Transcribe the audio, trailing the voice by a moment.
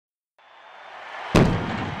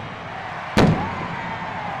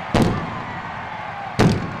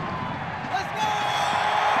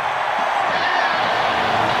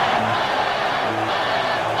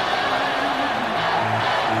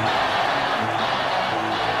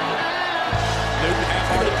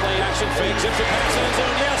motion fake, zips it past the end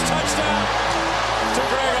zone. Yes, touchdown to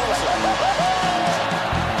Greg Olsen.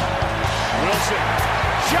 Wilson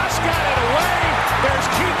just got it away. There's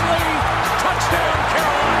Kuechly. Touchdown,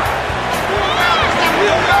 Carolina.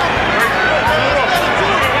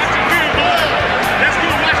 Let's go,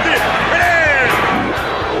 watch this.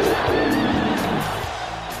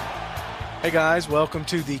 Hey guys, welcome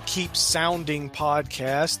to the Keep Sounding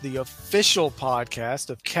podcast, the official podcast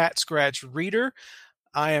of Cat Scratch Reader.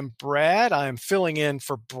 I am Brad. I am filling in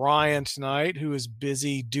for Brian tonight, who is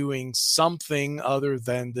busy doing something other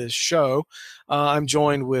than this show. I'm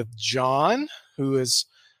joined with John, who is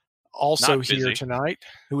also here tonight,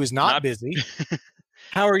 who is not busy.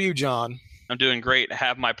 How are you, John? I'm doing great. I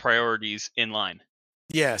have my priorities in line.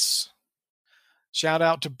 Yes. Shout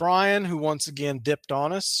out to Brian, who once again dipped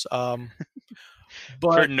on us.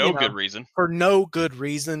 But, for no good reason. For no good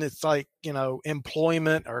reason. It's like,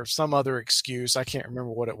 employment or some other excuse. I can't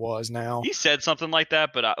remember what it was now. He said something like that,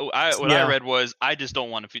 but I read was, I just don't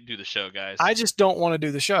want to do the show, guys. I just don't want to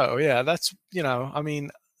do the show. Yeah, that's,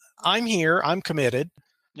 I'm here. I'm committed.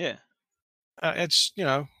 Yeah. It's,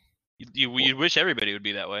 You wish everybody would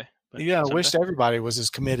be that way. Yeah, I wish everybody was as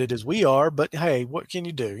committed as we are, but hey, what can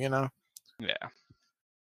you do, Yeah.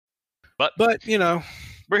 But we're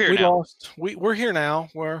here now. We're here now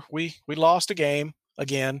where we lost a game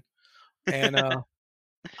again. And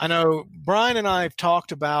I know Brian and I have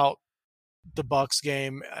talked about the Bucs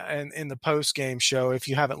game and in the post game show. If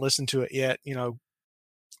you haven't listened to it yet,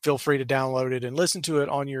 feel free to download it and listen to it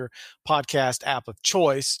on your podcast app of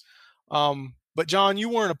choice. But John, you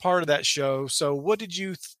weren't a part of that show. So what did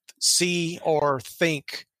you see or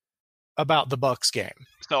think about the Bucs game?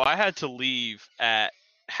 So I had to leave at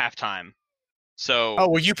halftime.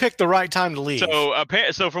 So you picked the right time to leave.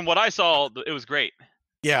 So from what I saw, it was great.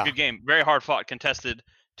 Yeah, good game, very hard fought, contested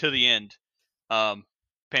to the end.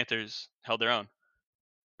 Panthers held their own,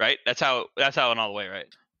 right? That's how it went all the way, right?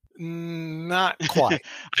 Not quite.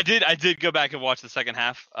 I did go back and watch the second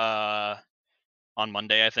half on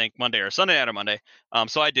Monday, I think Monday or Sunday night or Monday.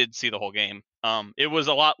 So I did see the whole game. It was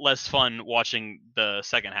a lot less fun watching the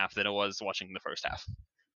second half than it was watching the first half.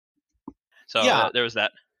 So yeah, there was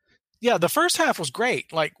that. Yeah, the first half was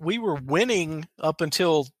great. Like, we were winning up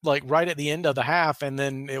until like right at the end of the half, and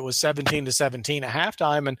then it was 17-17 at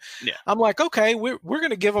halftime. And yeah. I'm like, okay, we're going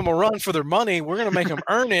to give them a run for their money. We're going to make them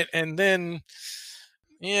earn it. And then,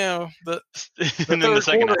 the third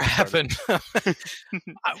quarter happened.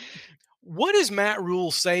 What is Matt Rule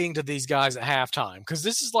saying to these guys at halftime? Because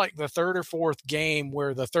this is like the third or fourth game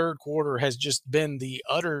where the third quarter has just been the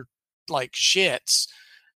utter like shits.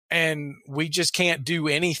 And we just can't do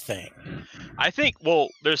anything. I think,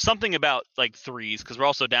 there's something about like threes because we're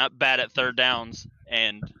also bad at third downs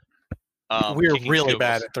and we're really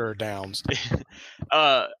bad at third downs.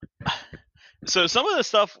 So some of the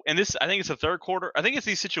stuff, and this, I think it's the third quarter. I think it's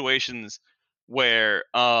these situations where,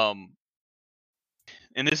 and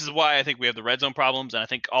this is why I think we have the red zone problems, and I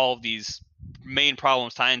think all of these main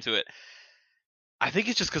problems tie into it. I think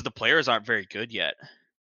it's just because the players aren't very good yet.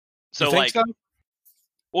 So you think so?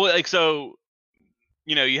 Well,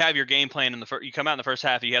 you have your game plan in the first. You come out in the first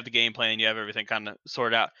half, you have the game plan, you have everything kind of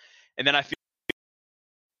sorted out, and then I feel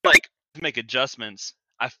like to make adjustments.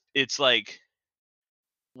 It's like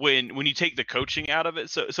when you take the coaching out of it.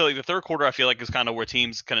 So like the third quarter, I feel like is kind of where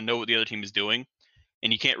teams kind of know what the other team is doing,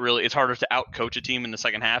 and you can't really. It's harder to out coach a team in the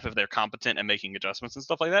second half if they're competent and making adjustments and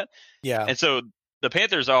stuff like that. Yeah. And so the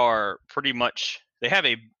Panthers are pretty much they have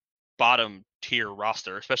a bottom tier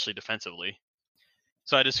roster, especially defensively.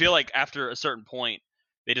 So I just feel like after a certain point,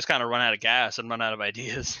 they just kind of run out of gas and run out of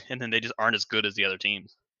ideas, and then they just aren't as good as the other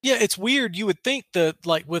teams. Yeah, it's weird. You would think that,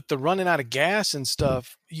 like, with the running out of gas and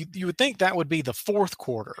stuff, you would think that would be the fourth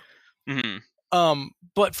quarter. Mm-hmm.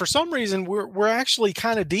 But for some reason, we're actually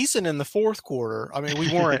kind of decent in the fourth quarter. I mean,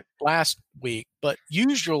 we weren't last week, but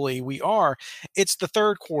usually we are. It's the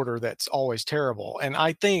third quarter that's always terrible, and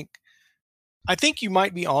I think you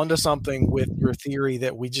might be onto something with your theory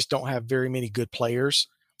that we just don't have very many good players.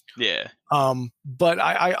 Yeah. But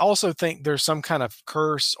I also think there's some kind of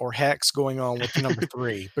curse or hex going on with number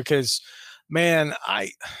 3 because, man,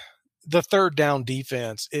 the third down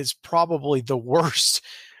defense is probably the worst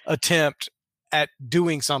attempt at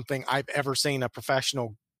doing something I've ever seen a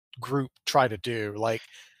professional group try to do. Like,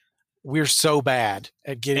 we're so bad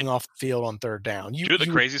at getting off the field on third down. The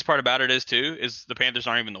craziest part about it is the Panthers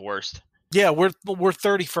aren't even the worst. Yeah, we're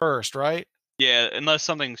 31st, right? Yeah, unless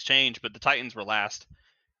something's changed, but the Titans were last.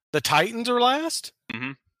 The Titans are last?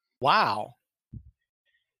 Mm-hmm. Wow.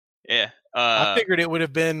 Yeah. I figured it would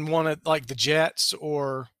have been one of like the Jets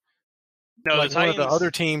or No, like the one of the Titans.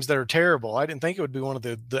 other teams that are terrible. I didn't think it would be one of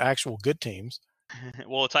the actual good teams.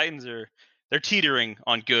 Well, the Titans they're teetering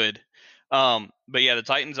on good. But yeah, the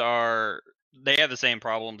Titans they have the same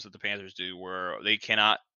problems that the Panthers do, where they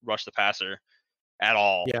cannot rush the passer at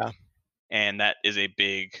all, Yeah. and that is a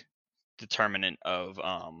big determinant of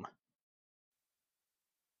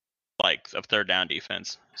of third down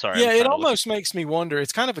defense. Sorry, Yeah, I'm it trying to look. almost makes me wonder.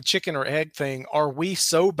 It's kind of a chicken or egg thing. Are we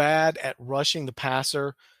so bad at rushing the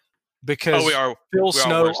passer because Oh, we are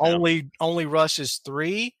Snow worse now. only rushes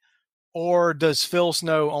 3, or does Phil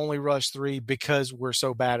Snow only rush 3 because we're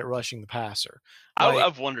so bad at rushing the passer? Like,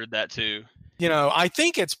 I've wondered that too. I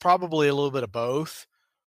think it's probably a little bit of both.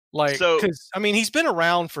 Like, So because I mean, he's been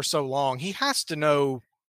around for so long, he has to know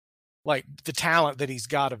like the talent that he's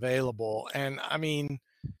got available, and I mean,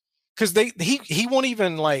 because he won't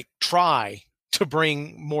even like try to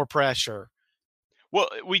bring more pressure. well,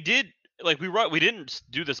 we did we didn't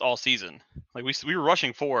do this all season. Like we were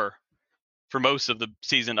rushing 4 for most of the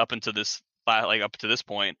season up into this up to this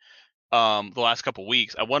point. The last couple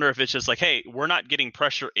weeks. I wonder if it's just like, hey, we're not getting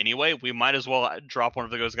pressure anyway. We might as well drop one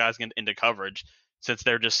of those guys into coverage since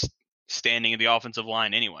they're just standing in the offensive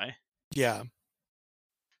line anyway. Yeah.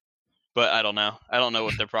 But I don't know. I don't know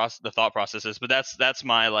what the thought process is. But that's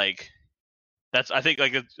my I think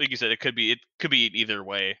like you said, it could be an either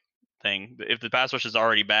way thing. If the pass rush is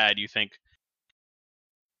already bad, you think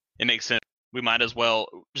it makes sense. We might as well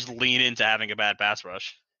just lean into having a bad pass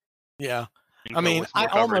rush. Yeah. I mean, I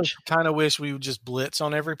almost kind of wish we would just blitz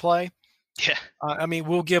on every play. Yeah. I mean,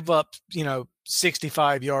 we'll give up,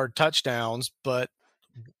 65-yard touchdowns, but,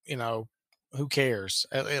 who cares?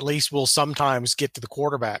 At least we'll sometimes get to the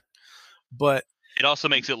quarterback. But it also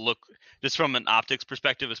makes it look, just from an optics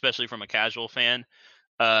perspective, especially from a casual fan,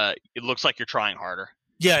 it looks like you're trying harder.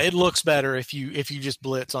 Yeah, it looks better if you just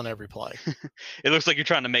blitz on every play. It looks like you're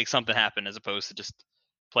trying to make something happen as opposed to just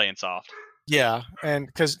playing soft. Yeah, and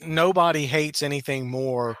because nobody hates anything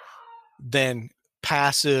more than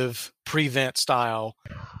passive prevent style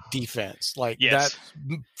defense. Like yes.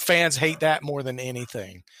 that, fans hate that more than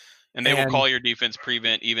anything. And they will call your defense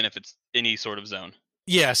prevent even if it's any sort of zone.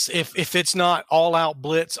 Yes, if it's not all out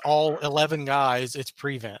blitz, all 11 guys, it's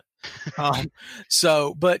prevent. But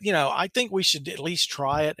I think we should at least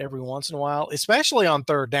try it every once in a while, especially on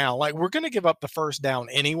third down. Like, we're going to give up the first down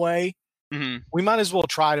anyway. Mm-hmm. We might as well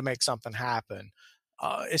try to make something happen,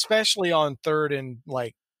 especially on third and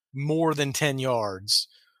like more than 10 yards.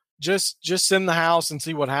 Just send the house and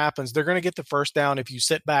see what happens. They're going to get the first down if you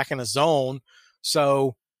sit back in a zone.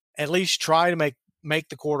 So at least try to make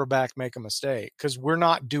the quarterback make a mistake, because we're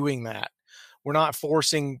not doing that. We're not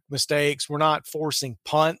forcing mistakes. We're not forcing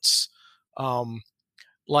punts. I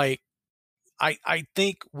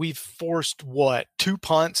think we've forced 2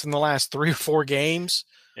 punts in the last 3 or 4 games,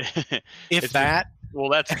 if that. Well,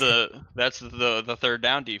 that's the third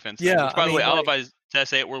down defense. Yeah. Which, by the way, I don't know if I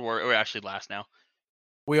say it. We're actually last now.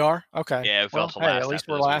 We are? Okay. Yeah, it fell to last. At least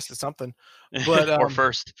we're last at something. But or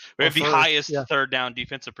first. We have the highest third down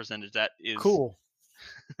defensive percentage. That is cool.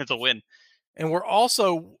 It's a win. And we're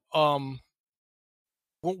also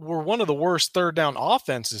we're one of the worst third down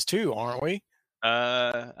offenses too, aren't we?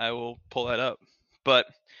 I will pull that up. But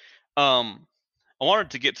I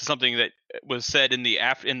wanted to get to something that was said in the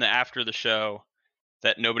after the show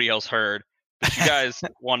that nobody else heard. But you guys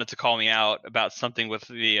wanted to call me out about something with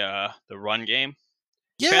the run game.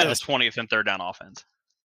 Yeah, it was 20th and third down offense.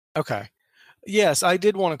 Okay. Yes, I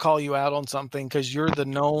did want to call you out on something because you're the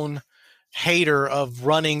known hater of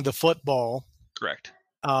running the football. Correct.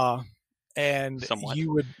 And somewhat.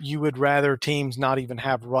 you would rather teams not even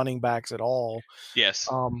have running backs at all. Yes.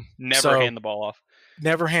 Never hand the ball off.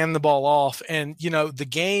 Never hand the ball off. And the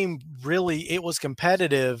game really, it was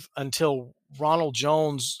competitive until Ronald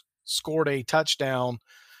Jones scored a touchdown.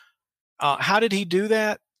 How did he do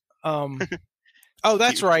that? Oh,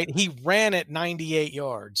 that's right. He ran it 98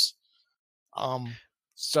 yards.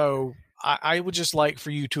 So I would just like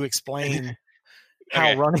for you to explain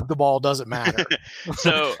how running the ball doesn't matter.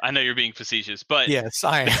 So I know you're being facetious, but yes,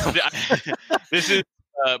 I am. This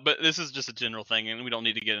is just a general thing, and we don't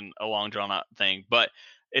need to get in a long drawn out thing. But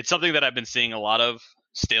it's something that I've been seeing a lot of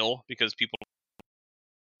still because people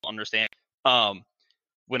don't understand.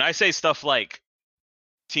 When I say stuff like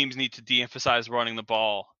teams need to de-emphasize running the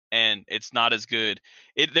ball and it's not as good,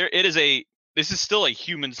 this is still a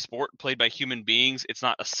human sport played by human beings. It's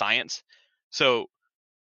not a science. So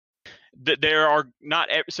there are not.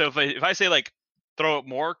 So if I say like throw it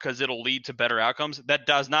more because it'll lead to better outcomes, that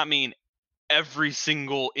does not mean every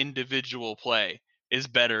single individual play is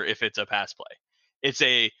better if it's a pass play. It's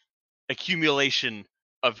a accumulation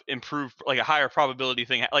of improved, like a higher probability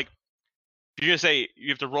thing. Like If you're gonna say you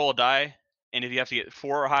have to roll a die, and if you have to get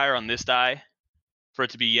 4 or higher on this die for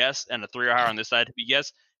it to be yes, and a 3 or higher on this die to be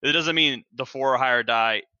yes, it doesn't mean the 4 or higher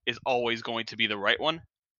die is always going to be the right one.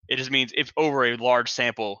 It just means if over a large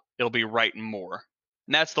sample, it'll be right and more.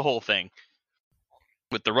 And that's the whole thing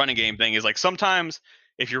with the running game thing, is like sometimes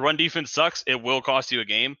if your run defense sucks, it will cost you a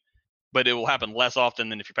game, but it will happen less often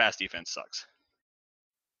than if your pass defense sucks.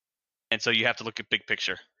 And so you have to look at big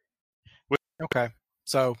picture. Okay.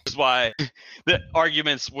 So Which is why the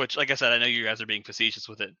arguments, which, like I said, I know you guys are being facetious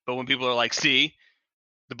with it, but when people are like, see,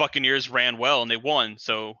 the Buccaneers ran well and they won,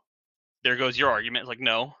 so there goes your argument. It's like,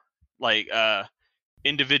 no, like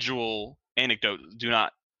individual anecdotes do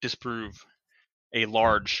not disprove a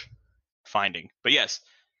large finding. But yes,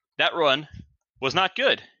 that run was not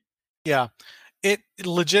good. yeah, it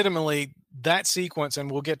legitimately, that sequence, and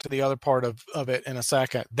we'll get to the other part of it in a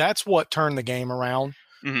second, that's what turned the game around.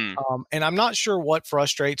 Mm-hmm. And I'm not sure what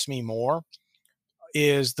frustrates me more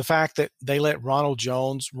is the fact that they let Ronald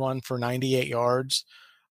Jones run for 98 yards,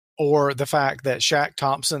 or the fact that Shaq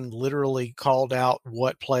Thompson literally called out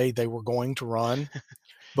what play they were going to run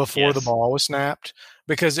before the Yes. ball was snapped,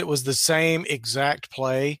 because it was the same exact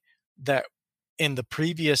play that in the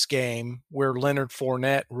previous game where Leonard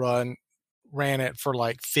Fournette ran it for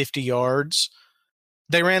like 50 yards.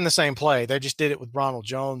 They ran the same play. They just did it with Ronald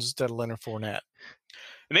Jones instead of Leonard Fournette.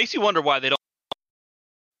 It makes you wonder why they don't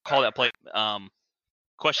call that play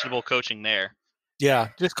questionable coaching there. Yeah,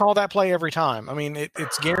 just call that play every time. I mean,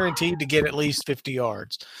 it's guaranteed to get at least 50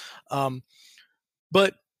 yards.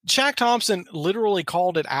 But Shaq Thompson literally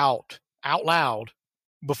called it out loud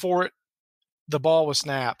before the ball was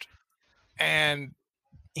snapped, and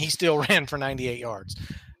he still ran for 98 yards.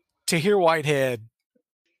 Tahir Whitehead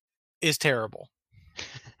is terrible.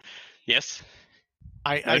 Yes.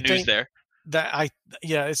 I No news think there.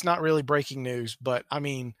 it's not really breaking news, but I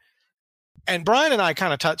mean, and Brian and I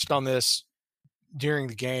kind of touched on this during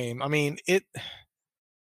the game. I mean,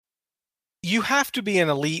 you have to be an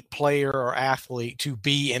elite player or athlete to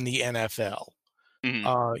be in the NFL.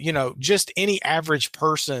 Mm-hmm. Just any average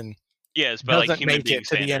person Yes, but like doesn't human make being it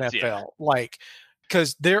to the standards, NFL. yeah. Like,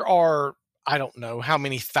 because there are, I don't know how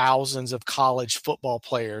many thousands of college football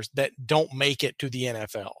players that don't make it to the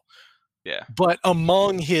NFL. Yeah. But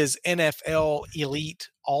among his NFL elite,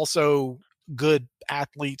 also good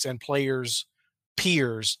athletes and players,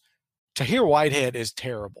 peers, Tahir Whitehead is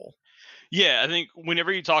terrible. Yeah, I think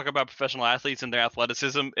whenever you talk about professional athletes and their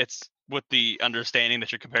athleticism, it's with the understanding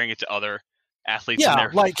that you're comparing it to other athletes. Yeah, in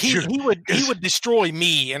their like he would destroy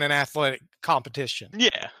me in an athletic competition.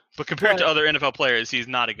 Yeah, but compared to But- other NFL players, he's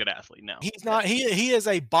not a good athlete. No, He's not. He is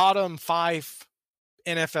a bottom 5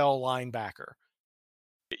 NFL linebacker.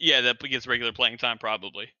 Yeah, that gets regular playing time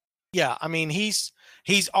probably. Yeah, I mean he's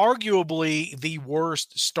arguably the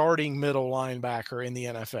worst starting middle linebacker in the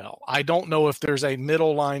NFL. I don't know if there's a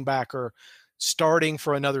middle linebacker starting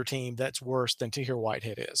for another team that's worse than Tahir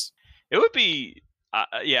Whitehead is. It would be,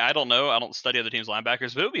 yeah, I don't know. I don't study other teams'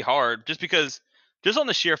 linebackers, but it would be hard just on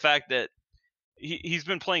the sheer fact that he's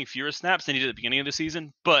been playing fewer snaps than he did at the beginning of the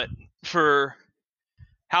season. But for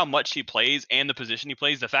how much he plays and the position he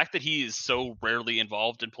plays, the fact that he is so rarely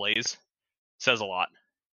involved in plays says a lot.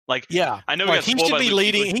 Like, Yeah, I know like he should be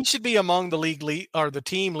leading. Kuechly. He should be among the league or the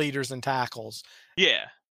team leaders in tackles. Yeah.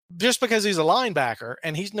 Just because he's a linebacker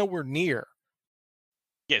and he's nowhere near.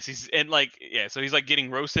 Yes, so he's like getting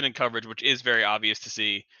roasted in coverage, which is very obvious to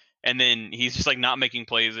see. And then he's just like not making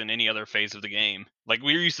plays in any other phase of the game. Like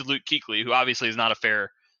we're used to Luke Kuechly, who obviously is not a fair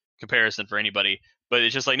comparison for anybody, but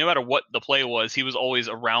it's just like no matter what the play was, he was always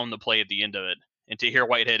around the play at the end of it. And Tahir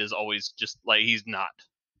Whitehead is always just like he's not.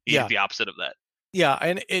 He's the opposite of that. Yeah,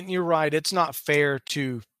 and you're right. It's not fair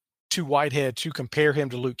to Whitehead to compare him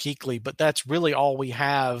to Luke Kuechly, but that's really all we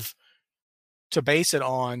have to base it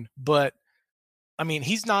on. But I mean,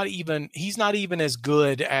 he's not even as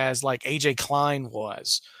good as like AJ Klein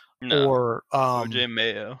was, or OJ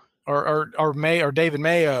Mayo, or David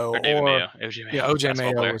Mayo, or David Mayo. OJ Mayo. Yeah, OJ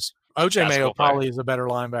Mayo was OJ Mayo probably is a better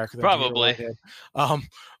linebacker than probably.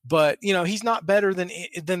 But he's not better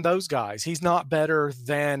than those guys. He's not better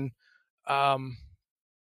than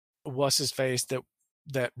what's his face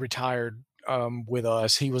that retired with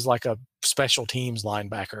us. He was like a special teams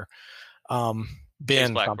linebacker.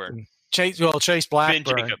 Ben Blackburn. Chase Blackburn.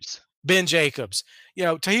 Ben Jacobs.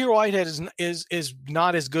 Tahir Whitehead is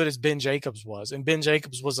not as good as Ben Jacobs was, and Ben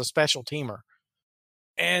Jacobs was a special teamer.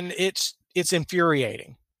 And it's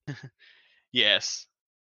infuriating. Yes.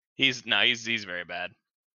 He's very bad.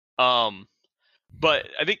 But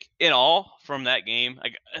I think in all from that game,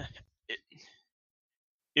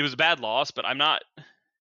 it was a bad loss, but I'm not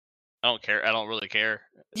I don't care. I don't really care.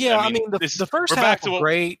 Yeah, I mean the first half was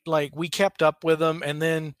great. Like we kept up with them, and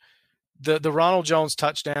then the Ronald Jones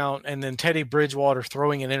touchdown, and then Teddy Bridgewater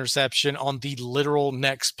throwing an interception on the literal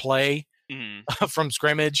next play from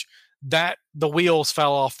scrimmage. That the wheels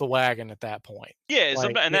fell off the wagon at that point. Yeah,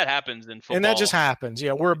 and that happens in football. And that just happens.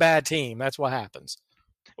 Yeah, we're a bad team. That's what happens.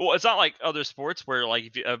 Well, it's not like other sports where,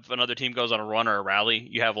 like, if another team goes on a run or a rally,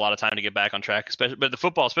 you have a lot of time to get back on track. But the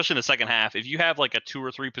football, especially in the second half, if you have like a 2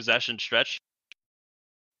 or 3 possession stretch,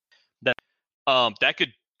 that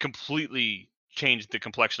could completely change the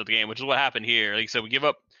complexion of the game, which is what happened here. Like I said, we give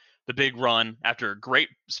up the big run after a great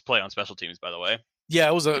play on special teams, by the way. Yeah,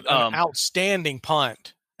 it was an outstanding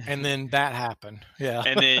punt. And then that happened. Yeah.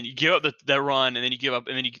 And then you give up that run, and then you give up,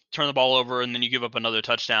 and then you turn the ball over, and then you give up another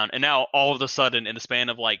touchdown. And now all of a sudden, in the span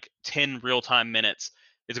of like 10 real-time minutes,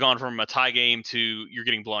 it's gone from a tie game to you're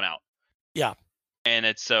getting blown out. Yeah. And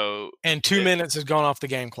it's so. And 2 minutes has gone off the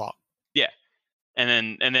game clock. Yeah.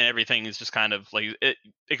 And then everything is just kind of like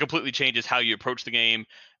it completely changes how you approach the game.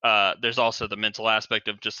 There's also the mental aspect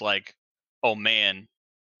of just like, oh man,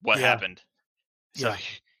 what happened? So yeah.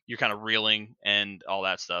 You're kind of reeling and all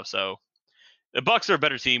that stuff. So the Bucs are a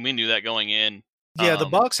better team. We knew that going in. Yeah, the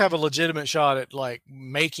Bucs have a legitimate shot at like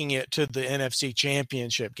making it to the NFC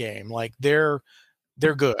Championship game. Like they're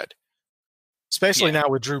good, especially now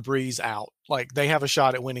with Drew Brees out. Like they have a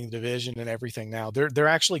shot at winning the division and everything now. They're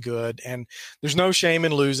actually good, and there's no shame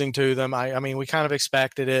in losing to them. I mean, we kind of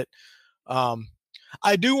expected it.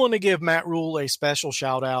 I do want to give Matt Rule a special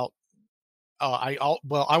shout out. I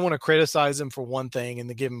want to criticize him for one thing and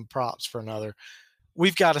then give him props for another.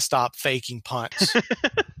 We've got to stop faking punts.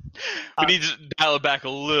 We need to dial it back a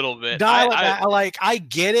little bit. I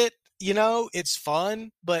get it. You know, it's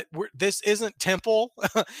fun, but this isn't Temple.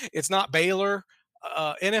 It's not Baylor.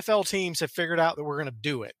 NFL teams have figured out that we're going to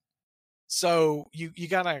do it. So you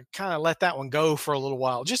got to kind of let that one go for a little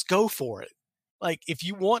while. Just go for it. Like if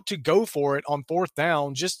you want to go for it on 4th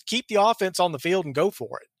down, just keep the offense on the field and go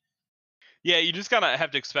for it. Yeah, you just gotta have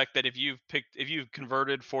to expect that if you've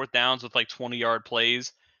converted 4th downs with like 20-yard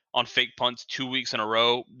plays on fake punts 2 weeks in a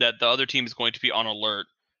row, that the other team is going to be on alert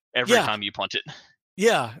every time you punt it.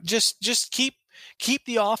 Yeah, just keep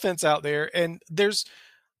the offense out there. And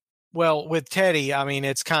with Teddy, I mean,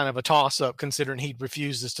 it's kind of a toss-up considering he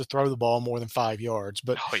refuses to throw the ball more than 5 yards.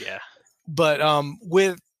 But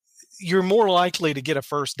with you're more likely to get a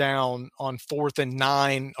first down on 4th and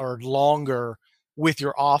 9 or longer with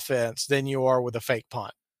your offense than you are with a fake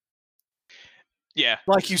punt. Yeah.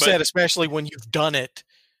 Like you said, especially when you've done it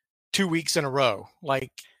 2 weeks in a row.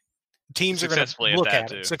 Like teams are going to look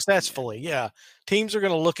at it successfully. Yeah. Teams are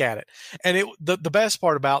going to look at it. And the best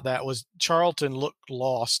part about that was Charlton looked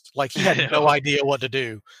lost. Like he had no idea what to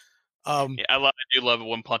do. I do love it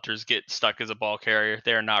when punters get stuck as a ball carrier.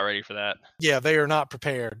 They are not ready for that. Yeah, they are not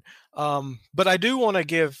prepared. But I do want to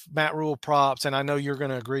give Matt Rule props, and I know you're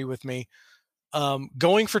going to agree with me.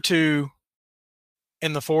 Going for 2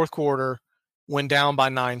 in the 4th quarter when down by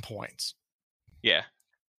 9 points. Yeah.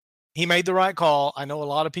 He made the right call. I know a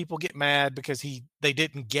lot of people get mad because they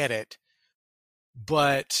didn't get it.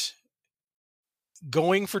 But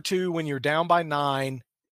going for 2 when you're down by 9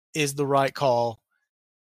 is the right call.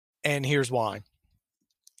 And here's why.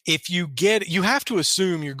 If you get it, you have to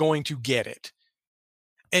assume you're going to get it.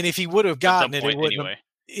 And if he would have gotten it, it wouldn't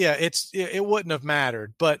it wouldn't have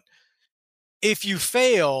mattered. But if you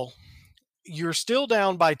fail, you're still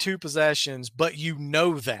down by 2 possessions, but you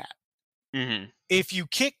know that. Mm-hmm. If you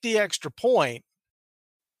kick the extra point,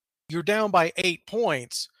 you're down by 8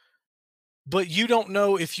 points, but you don't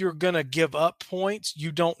know if you're going to give up points.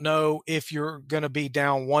 You don't know if you're going to be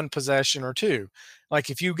down 1 possession or 2. Like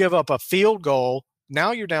if you give up a field goal,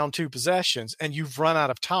 now you're down 2 possessions and you've run out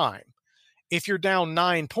of time. If you're down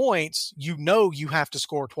 9 points, you know you have to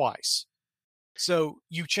score twice. So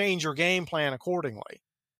you change your game plan accordingly.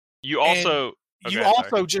 You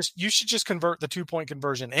should just convert the 2-point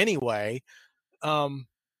conversion anyway.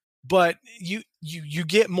 But you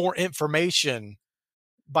get more information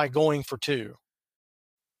by going for 2.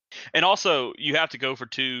 And also you have to go for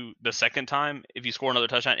 2 the second time if you score another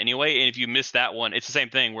touchdown anyway. And if you miss that one, it's the same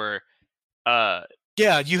thing where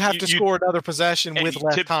you have to score another possession with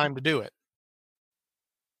less time to do it.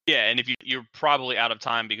 Yeah, and if you're probably out of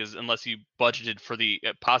time because unless you budgeted for the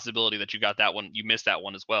possibility that you got that one, you missed that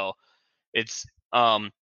one as well. It's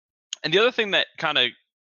and the other thing that kind of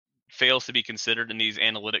fails to be considered in these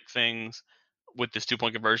analytic things with this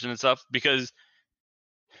 2-point conversion and stuff, because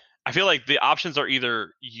I feel like the options are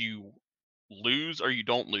either you lose or you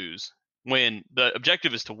don't lose when the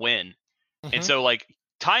objective is to win. Mm-hmm. And so like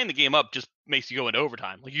tying the game up just makes you go into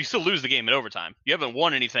overtime. Like you still lose the game in overtime. You haven't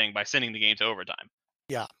won anything by sending the game to overtime.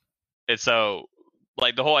 Yeah. And so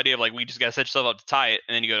like the whole idea of like we just got to set yourself up to tie it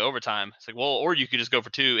and then you go to overtime. It's like, well, or you could just go for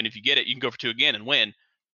 2, and if you get it, you can go for 2 again and win.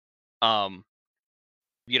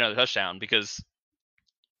 The touchdown, because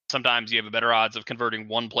sometimes you have a better odds of converting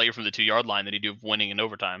one play from the 2-yard line than you do of winning in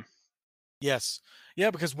overtime. Yes.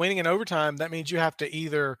 Yeah, because winning in overtime, that means you have to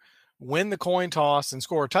either win the coin toss and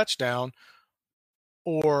score a touchdown,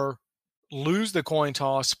 or lose the coin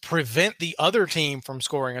toss, prevent the other team from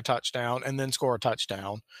scoring a touchdown, and then score a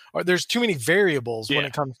touchdown. Or there's too many variables when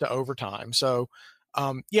it comes to overtime. So,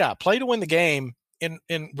 play to win the game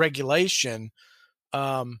in regulation.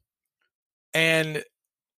 And the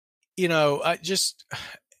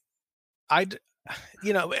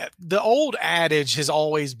old adage has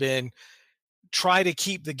always been try to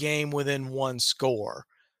keep the game within 1 score.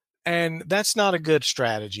 And that's not a good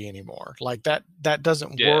strategy anymore. Like that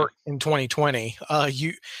doesn't work in 2020.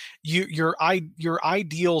 Your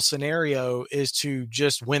ideal scenario is to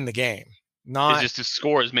just win the game, not just to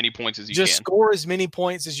score as many points as you can. Just score as many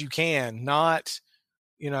points as you can, not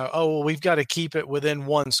we've got to keep it within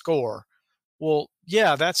 1 score. Well,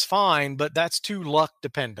 yeah, that's fine, but that's too luck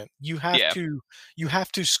dependent. You have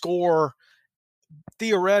to score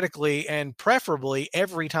theoretically and preferably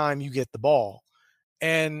every time you get the ball.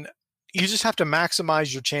 And you just have to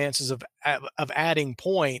maximize your chances of adding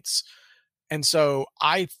points. And so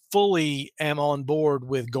I fully am on board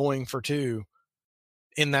with going for 2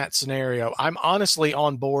 in that scenario. I'm honestly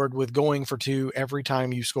on board with going for 2 every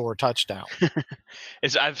time you score a touchdown.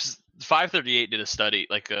 538 did a study,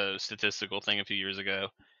 like a statistical thing a few years ago.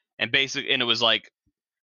 And it was like,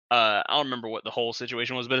 I don't remember what the whole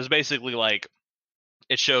situation was, but it's basically like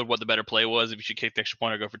it showed what the better play was, if you should kick the extra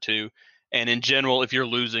point or go for 2. And in general, if you're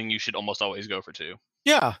losing, you should almost always go for 2.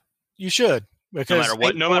 Yeah, you should. Because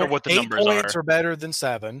no matter what the numbers are. 8 points are better than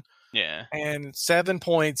 7. Yeah. And 7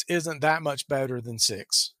 points isn't that much better than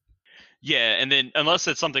 6. Yeah, and then unless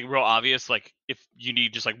it's something real obvious, like if you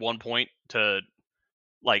need just like 1 point to,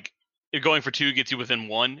 like, if going for 2 gets you within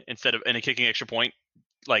 1 instead of a kicking extra point,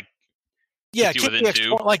 like, yeah, kicking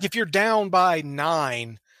extra point, like if you're down by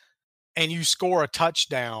 9 and you score a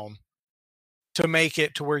touchdown to make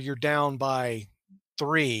it to where you're down by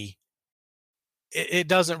 3, it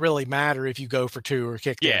doesn't really matter if you go for 2 or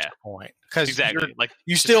kick the extra point, because exactly, like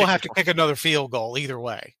you still have to kick another field goal either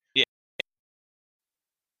way. Yeah.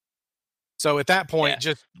 So at that point, it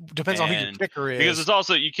just depends on who your kicker is. Because it's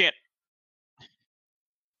also, you can't,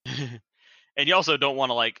 and you also don't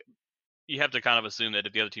want to, you have to kind of assume that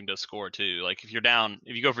if the other team does score too, like if you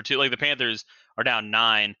go for 2, like the Panthers are down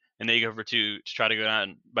 9 and they go for 2 to try to go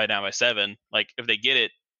down by 7, like if they get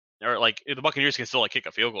it, or like if the Buccaneers can still kick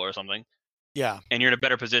a field goal or something. Yeah. And you're in a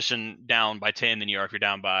better position down by 10 than you are if you're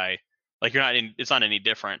down by, like, it's not any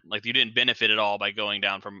different. Like you didn't benefit at all by going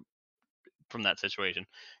down from that situation.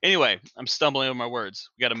 Anyway, I'm stumbling over my words.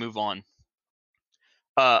 We got to move on.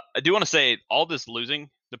 I do want to say, all this losing,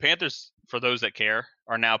 the Panthers, for those that care,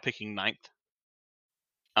 are now picking 9th.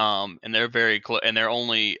 And they're very close, and they're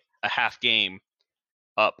only a half game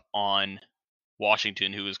up on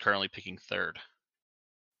Washington, who is currently picking 3rd.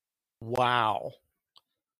 Wow.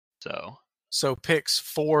 So picks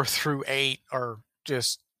 4 through 8 are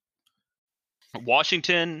just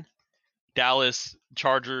Washington, Dallas,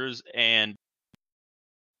 Chargers, and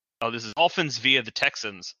this is Dolphins via the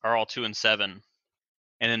Texans are all 2-7, and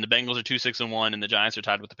then the Bengals are 2-6-1, and the Giants are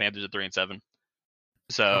tied with the Panthers at 3-7.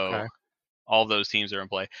 So all of those teams are in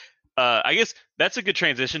play. I guess that's a good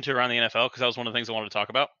transition to around the NFL, because that was one of the things I wanted to talk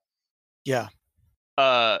about. Yeah.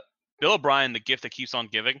 Bill O'Brien, the gift that keeps on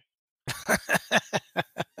giving.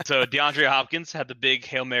 So DeAndre Hopkins had the big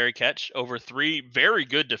Hail Mary catch over 3 very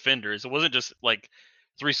good defenders. It wasn't just like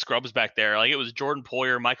 3 scrubs back there. Like it was Jordan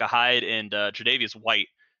Poyer, Micah Hyde, and Tre'Davious White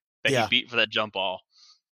that he beat for that jump ball.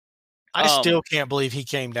 I still can't believe he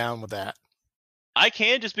came down with that. I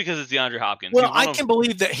can, just because it's DeAndre Hopkins. Well, I can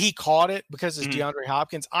believe that he caught it because it's DeAndre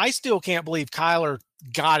Hopkins. I still can't believe Kyler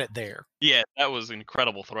got it there. Yeah, that was an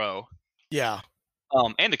incredible throw. Yeah.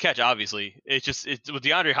 And the catch, obviously. It's with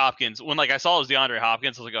DeAndre Hopkins. When I saw it was DeAndre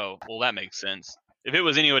Hopkins, I was like, oh, well, that makes sense. If it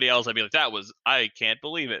was anybody else, I'd be like, I can't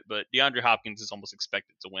believe it. But DeAndre Hopkins is almost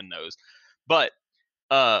expected to win those. But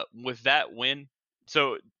with that win,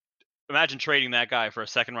 so imagine trading that guy for a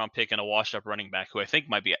 2nd-round pick and a washed-up running back who I think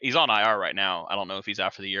he's on IR right now. I don't know if he's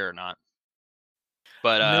out for the year or not.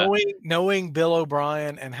 But knowing Bill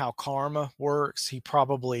O'Brien and how karma works,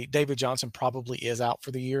 David Johnson probably is out for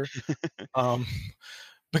the year,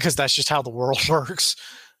 because that's just how the world works.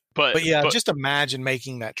 But just imagine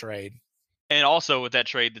making that trade. And also with that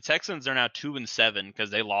trade, the Texans are now 2-7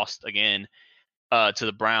 because they lost again to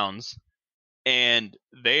the Browns, and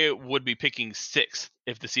they would be picking 6th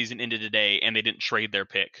if the season ended today and they didn't trade their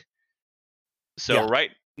pick. So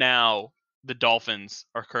right now, the Dolphins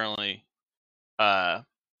are currently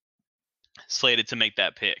slated to make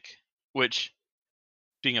that pick, which,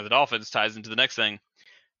 speaking of the Dolphins, ties into the next thing.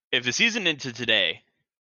 If the season ended today,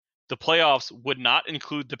 the playoffs would not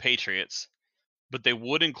include the Patriots, but they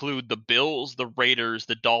would include the Bills, the Raiders,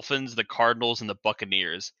 the Dolphins, the Cardinals, and the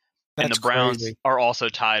Buccaneers. That's and the Browns crazy. are also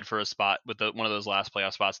tied for a spot with one of those last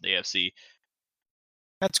playoff spots in the AFC.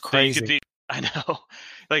 That's crazy. So I know.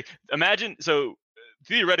 Like, imagine, so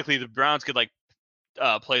theoretically, the Browns could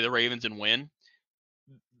play the Ravens and win.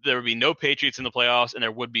 There would be no Patriots in the playoffs, and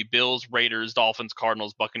there would be Bills, Raiders, Dolphins,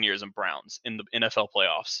 Cardinals, Buccaneers, and Browns in the NFL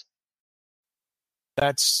playoffs.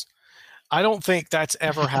 I don't think that's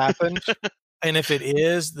ever happened. And if it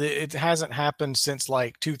is, it hasn't happened since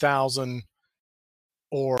like 2000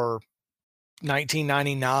 or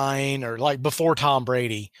 1999 or like before Tom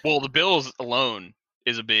Brady. Well, the Bills alone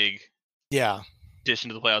is a big addition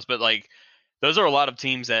to the playoffs, but like those are a lot of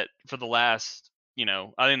teams that for the last,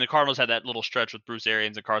 I think the Cardinals had that little stretch with Bruce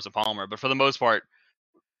Arians and Carson Palmer, but for the most part,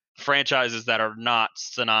 franchises that are not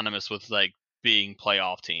synonymous with like being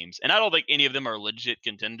playoff teams. And I don't think any of them are legit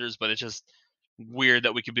contenders, but it's just weird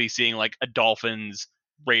that we could be seeing like a Dolphins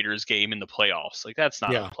Raiders game in the playoffs. Like that's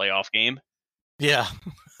not a playoff game. Yeah.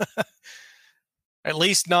 At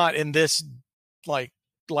least not in this like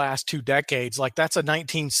last 2 decades. Like that's a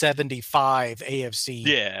 1975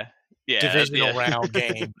 AFC divisional round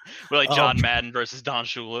game. With like John Madden versus Don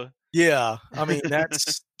Shula. Yeah. I mean,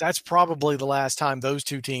 that's probably the last time those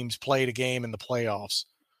two teams played a game in the playoffs.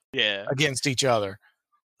 Yeah. Against each other.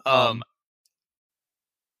 One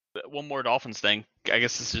more Dolphins thing. I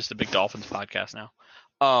guess this is just a big Dolphins podcast now.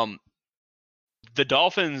 The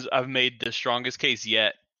Dolphins have made the strongest case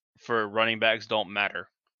yet for running backs don't matter.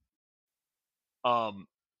 In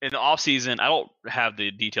the offseason, I don't have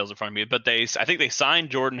the details in front of me, but I think they signed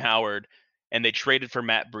Jordan Howard and they traded for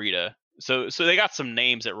Matt Breida. So they got some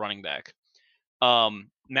names at running back.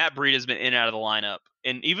 Matt Breida's been in and out of the lineup.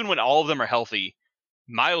 And even when all of them are healthy,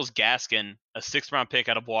 Myles Gaskin, a 6th-round pick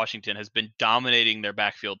out of Washington, has been dominating their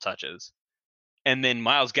backfield touches. And then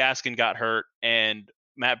Myles Gaskin got hurt, and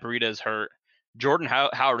Matt Breida's hurt. Jordan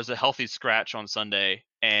Howard is a healthy scratch on Sunday,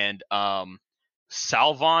 and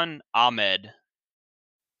Salvon Ahmed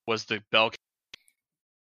was the bell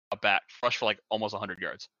back, rushed for like almost 100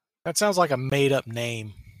 yards. That sounds like a made-up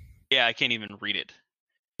name. Yeah, I can't even read it.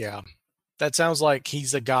 Yeah. That sounds like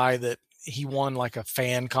he's a guy that he won like a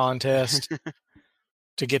fan contest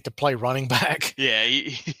to get to play running back. Yeah,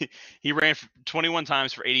 he ran 21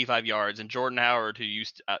 times for 85 yards, and Jordan Howard, who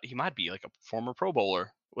he might be like a former Pro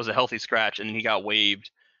Bowler, was a healthy scratch, and he got waived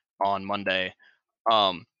on Monday.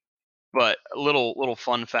 But a little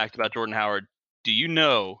fun fact about Jordan Howard: do you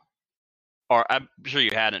know, or I'm sure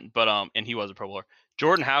you hadn't, but and he was a Pro Bowler.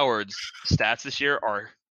 Jordan Howard's stats this year are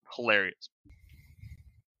hilarious.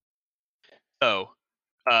 So,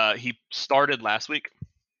 he started last week,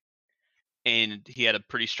 and he had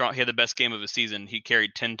the best game of the season. He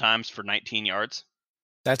carried 10 times for 19 yards.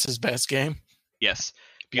 That's his best game? Yes.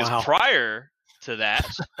 Because prior to that,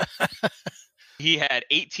 he had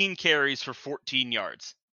 18 carries for 14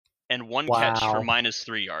 yards and 1 catch for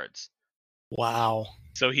 -3 yards. Wow.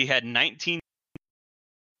 So he had 19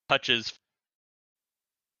 touches.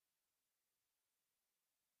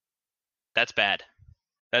 That's bad.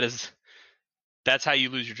 That's how you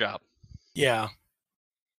lose your job. Yeah.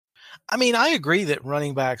 I mean, I agree that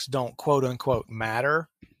running backs don't quote unquote matter.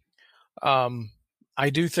 I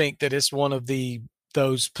do think that it's one of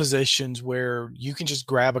those positions where you can just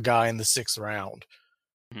grab a guy in the 6th round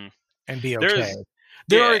and be okay.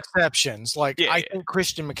 There are exceptions. Like I think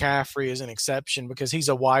Christian McCaffrey is an exception because he's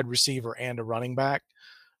a wide receiver and a running back.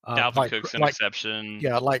 Dalvin Cook's an exception.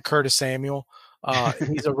 Yeah, like Curtis Samuel.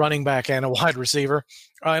 He's a running back and a wide receiver.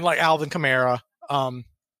 And like Alvin Kamara.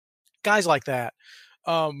 Guys like that.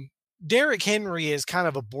 Derrick Henry is kind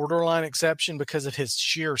of a borderline exception because of his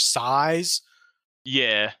sheer size.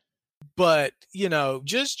 Yeah. But,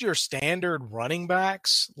 just your standard running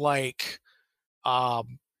backs like Matt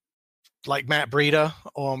Breida,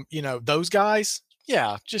 those guys,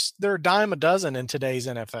 they're a dime a dozen in today's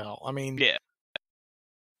NFL. I mean, yeah.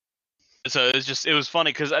 So it was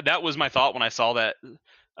funny because that was my thought when I saw that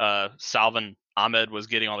Salvon Ahmed was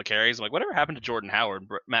getting all the carries. I'm like, whatever happened to Jordan Howard,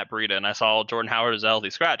 Matt Breida? And I saw Jordan Howard as a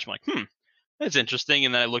healthy scratch. I'm like, that's interesting.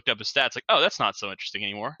 And then I looked up his stats, like, oh, that's not so interesting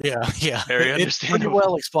anymore. Yeah. Very understandable. Pretty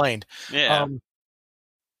well explained. Yeah.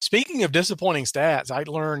 Speaking of disappointing stats, I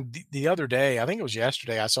learned the other day, I think it was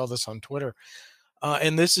yesterday, I saw this on Twitter,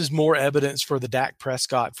 and this is more evidence for the Dak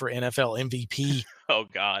Prescott for NFL MVP Oh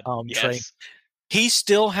God, train. yes. He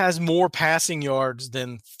still has more passing yards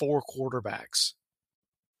than 4 quarterbacks.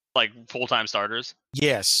 Like full-time starters.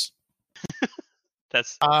 Yes.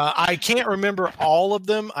 That's I can't remember all of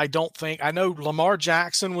them. I don't think. I know Lamar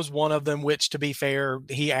Jackson was one of them, which, to be fair,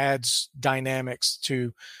 he adds dynamics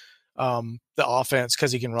to the offense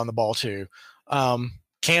because he can run the ball too.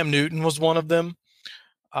 Cam Newton was one of them,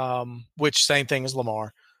 which same thing as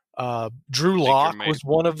Lamar. Drew Lock was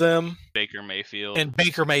one of them. Baker Mayfield. And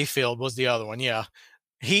Baker Mayfield was the other one, yeah.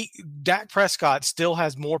 Dak Prescott still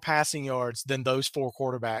has more passing yards than those 4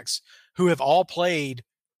 quarterbacks who have all played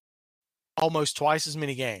almost twice as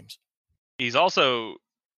many games. He's also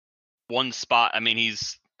one spot. I mean,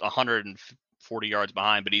 he's 140 yards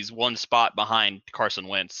behind, but he's one spot behind Carson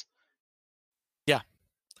Wentz. Yeah.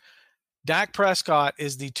 Dak Prescott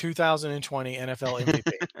is the 2020 NFL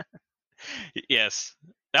MVP. Yes.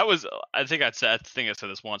 That was, I think I said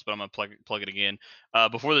this once, but I'm going to plug it again.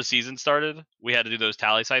 Before the season started, we had to do those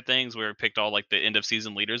tally site things where we picked all like the end of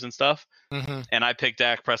season leaders and stuff. Mm-hmm. And I picked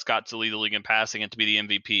Dak Prescott to lead the league in passing and to be the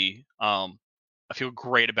MVP. I feel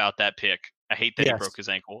great about that pick. I hate that he broke his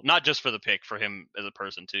ankle. Not just for the pick, for him as a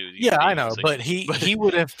person too. Yeah, I know, but he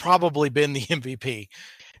would have probably been the MVP.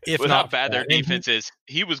 If with not how bad their defense is,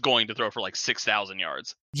 he was going to throw for like 6,000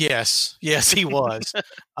 yards. Yes, he was.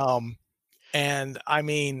 And I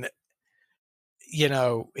mean,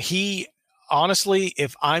 he honestly,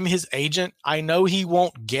 if I'm his agent, I know he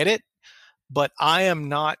won't get it, but I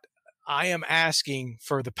am asking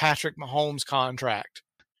for the Patrick Mahomes contract.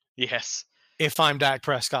 Yes. If I'm Dak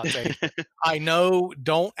Prescott's agent. I know,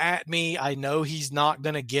 don't at me. I know he's not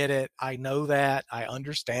going to get it. I know that. I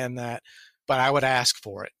understand that, but I would ask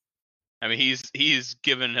for it. I mean, he's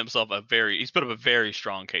given himself he's put up a very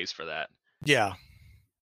strong case for that. Yeah.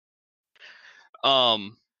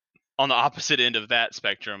 On the opposite end of that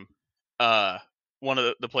spectrum, one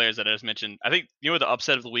of the players that I just mentioned, I think, you know what the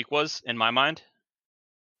upset of the week was in my mind?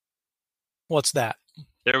 What's that?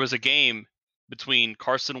 There was a game between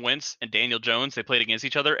Carson Wentz and Daniel Jones. They played against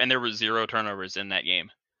each other, and there were 0 turnovers in that game.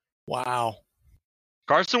 Wow.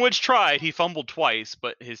 Carson Wentz tried. He fumbled twice,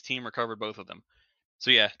 but his team recovered both of them. So,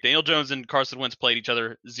 yeah, Daniel Jones and Carson Wentz played each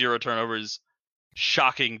other, 0 turnovers.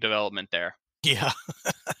 Shocking development there. Yeah.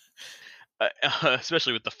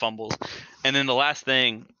 Especially with the fumbles. And then the last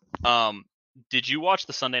thing, did you watch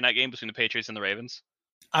the Sunday night game between the Patriots and the Ravens?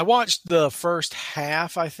 I watched the first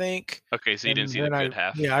half, I think. Okay, so you didn't see the good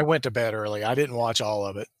half. Yeah, I went to bed early. I didn't watch all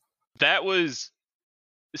of it. That was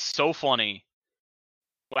so funny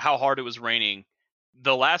how hard it was raining.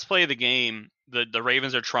 The last play of the game, the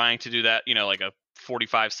Ravens are trying to do that, like a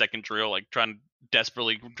 45-second drill, like trying to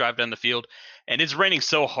desperately drive down the field. And it's raining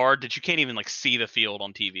so hard that you can't even see the field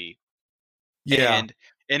on TV. Yeah.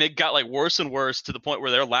 And it got worse and worse to the point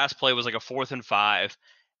where their last play was a 4th and 5.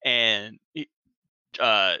 And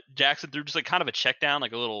Jackson threw just kind of a check down, a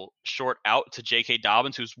little short out to J.K.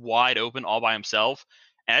 Dobbins, who's wide open all by himself.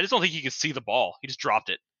 And I just don't think he could see the ball. He just dropped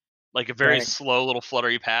it. A very slow little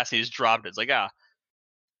fluttery pass. And he just dropped it. It's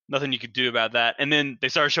nothing you could do about that. And then they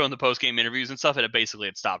started showing the post-game interviews and stuff, and it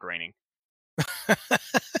had stopped raining.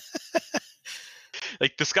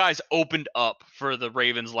 The skies opened up for the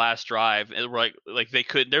Ravens' last drive. And they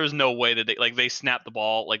could. There was no way that they snapped the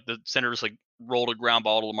ball. The center just rolled a ground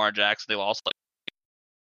ball to Lamar Jackson. They lost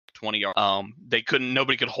 20 yards. They couldn't.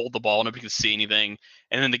 Nobody could hold the ball. Nobody could see anything.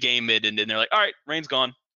 And then the game ended, and they're like, "All right, rain's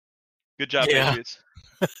gone. Good job, Patriots."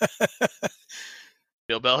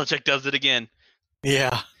 Bill Belichick does it again.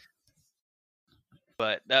 Yeah.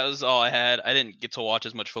 But that was all I had. I didn't get to watch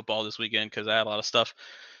as much football this weekend because I had a lot of stuff.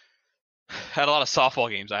 Had a lot of softball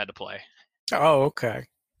games I had to play. Oh, okay.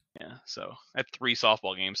 Yeah, so I had 3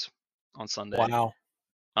 softball games on Sunday. Wow.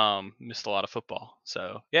 Missed a lot of football.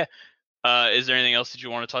 So, yeah. Is there anything else that you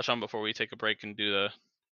want to touch on before we take a break and do the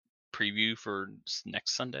preview for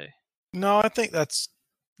next Sunday? No, I think this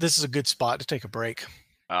is a good spot to take a break.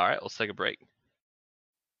 All right, let's take a break.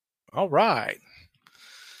 All right.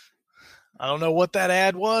 I don't know what that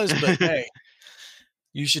ad was, but hey,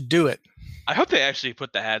 you should do it. I hope they actually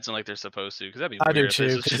put the ads in they're supposed to, because that'd be weird. I do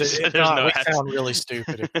too, because we sound really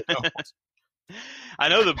stupid if we don't. I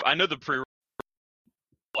know the pre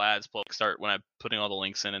ads start when I'm putting all the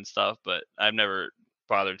links in and stuff, but I've never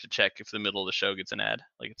bothered to check if the middle of the show gets an ad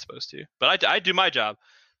like it's supposed to. But I do my job.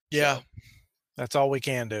 Yeah, so. That's all we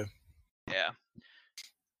can do. Yeah.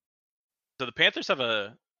 So the Panthers have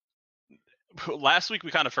last week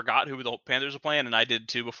we kind of forgot who the Panthers were playing, and I did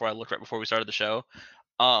too before I looked right before we started the show.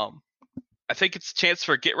 I think it's a chance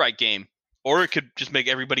for a get-right game. Or it could just make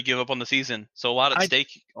everybody give up on the season. So a lot at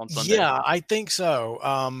stake on Sunday. Yeah, I think so.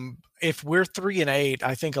 If we're 3-8,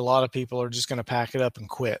 I think a lot of people are just going to pack it up and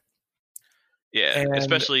quit. Yeah,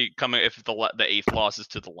 especially coming if the 8th loss is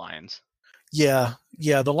to the Lions. Yeah,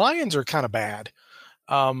 the Lions are kind of bad.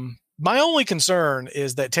 My only concern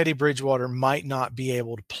is that Teddy Bridgewater might not be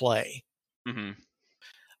able to play. Mm-hmm.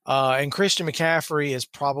 And Christian McCaffrey is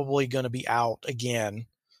probably going to be out again.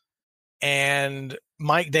 And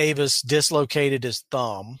Mike Davis dislocated his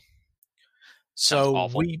thumb. So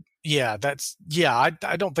I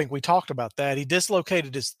don't think we talked about that. He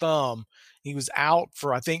dislocated his thumb. He was out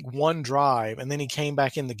for, I think, one drive, and then he came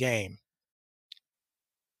back in the game.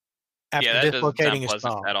 After dislocating his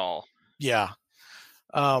thumb. At all. Yeah.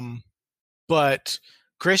 But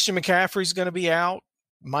Christian McCaffrey's going to be out.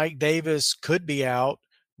 Mike Davis could be out.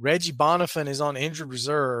 Reggie Bonifant is on injured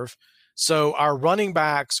reserve. So our running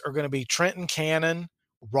backs are going to be Trenton Cannon,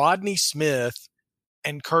 Rodney Smith,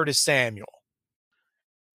 and Curtis Samuel.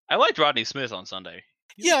 I liked Rodney Smith on Sunday.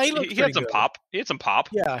 He had some pop. He had some pop.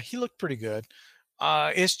 Yeah, he looked pretty good.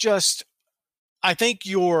 It's just, I think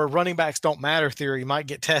your running backs don't matter theory might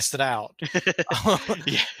get tested out.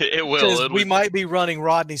 Yeah, it will. We might be running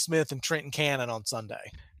Rodney Smith and Trenton Cannon on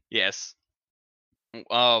Sunday. Yes.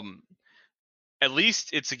 At least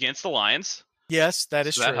it's against the Lions. Yes, that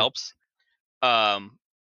is true. That helps.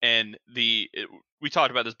 And we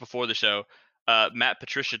talked about this before the show. Matt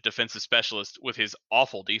Patricia, defensive specialist, with his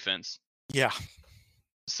awful defense. Yeah.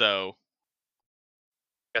 So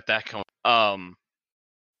got that going.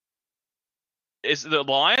 The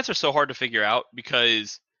Lions are so hard to figure out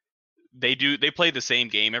because they play the same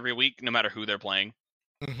game every week, no matter who they're playing.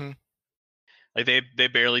 Mm-hmm. Like they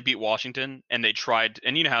barely beat Washington, and they tried.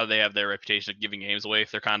 And you know how they have their reputation of giving games away.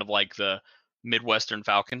 They're kind of like the Midwestern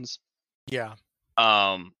Falcons. Yeah.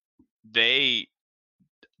 They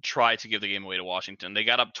tried to give the game away to Washington. They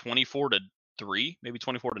got up 24-3, maybe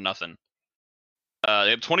 24-0. They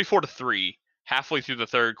have 24-3 halfway through the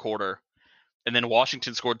third quarter, and then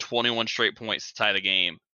Washington scored 21 straight points to tie the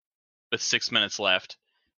game with 6 minutes left,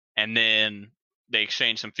 and then they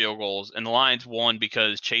exchanged some field goals, and the Lions won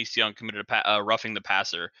because Chase Young committed a roughing the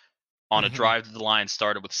passer on a drive that the Lions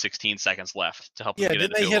started with 16 seconds left to help them get in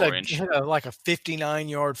the field goal range. Hit like a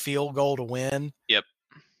 59-yard field goal to win. Yep.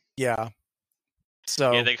 Yeah.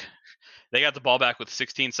 So yeah, they got the ball back with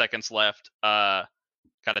 16 seconds left. Got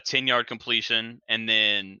a 10-yard completion, and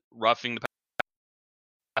then roughing the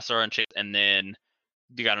passer and Chase, and then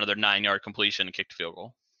you got another 9-yard completion and kicked a field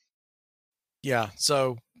goal. Yeah.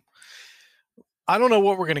 So I don't know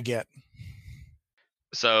what we're gonna get.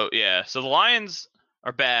 So yeah. So the Lions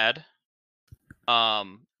are bad.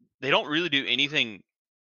 They don't really do anything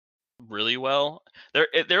really well.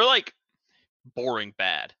 They're like boring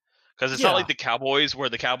bad. Because it's not like the Cowboys, where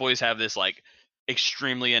the Cowboys have this like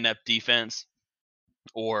extremely inept defense,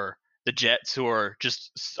 or the Jets, who are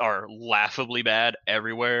laughably bad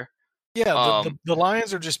everywhere. Yeah, the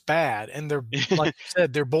Lions are just bad, and they're like you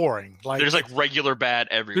said, they're boring. Like there's like regular bad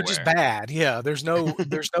everywhere. They're just bad. Yeah, there's no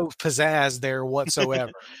pizzazz there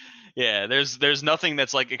whatsoever. Yeah, there's nothing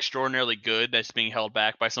that's like extraordinarily good that's being held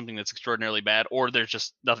back by something that's extraordinarily bad, or there's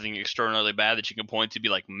just nothing extraordinarily bad that you can point to be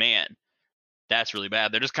like, man, that's really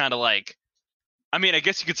bad. They're just kind of like, I mean, I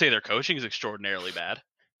guess you could say their coaching is extraordinarily bad.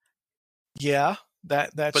 Yeah,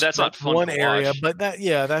 that's not fun one to area. watch. But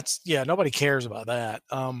nobody cares about that.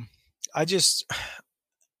 I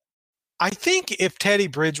think if Teddy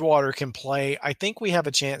Bridgewater can play, I think we have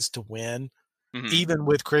a chance to win, even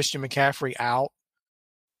with Christian McCaffrey out.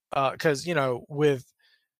 Because with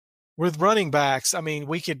running backs, I mean,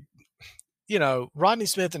 we could. Rodney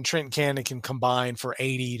Smith and Trent Cannon can combine for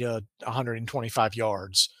 80 to 125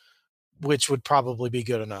 yards, which would probably be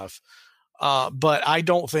good enough. But I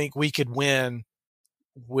don't think we could win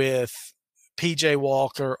with PJ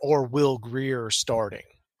Walker or Will Grier starting.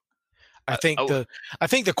 I think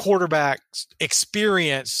the quarterback's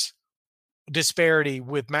experience disparity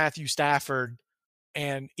with Matthew Stafford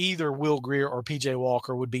and either Will Grier or PJ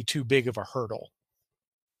Walker would be too big of a hurdle.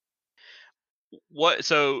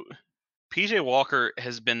 So PJ Walker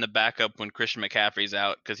has been the backup when Christian McCaffrey's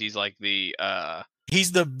out because he's like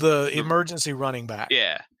he's the emergency running back.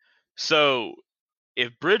 Yeah. So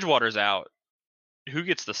if Bridgewater's out, who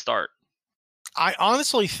gets the start? I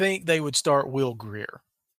honestly think they would start Will Grier.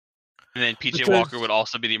 And then PJ Walker would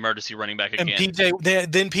also be the emergency running back again. And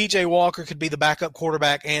then PJ Walker could be the backup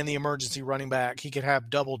quarterback and the emergency running back. He could have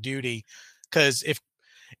double duty because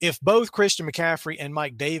if both Christian McCaffrey and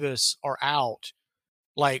Mike Davis are out,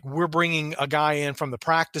 like we're bringing a guy in from the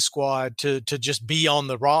practice squad to just be on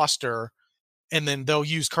the roster, and then they'll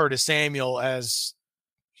use Curtis Samuel as,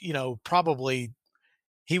 probably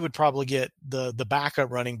he would probably get the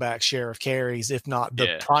backup running back share of carries, if not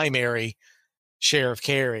the primary share of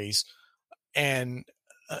carries. And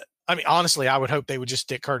I mean, honestly, I would hope they would just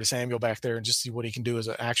stick Curtis Samuel back there and just see what he can do as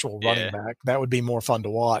an actual running back. That would be more fun to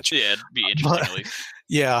watch. Yeah, it'd be interesting at least.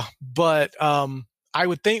 Yeah, but I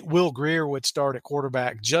would think Will Grier would start at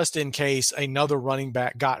quarterback just in case another running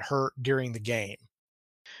back got hurt during the game.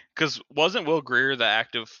 Because wasn't Will Grier the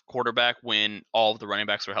active quarterback when all of the running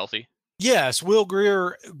backs were healthy? Yes, Will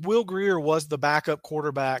Grier was the backup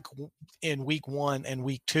quarterback in week 1 and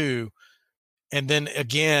week 2. And then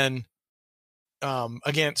again,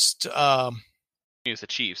 against it was the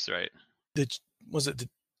Chiefs, right? It was the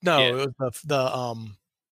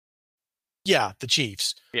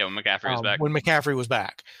Chiefs. Yeah, when McCaffrey was back. When McCaffrey was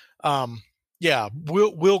back.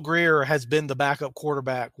 Will Grier has been the backup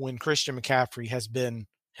quarterback when Christian McCaffrey has been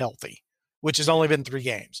healthy, which has only been 3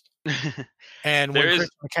 games. And when Christian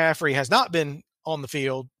McCaffrey has not been on the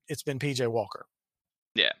field, it's been PJ Walker.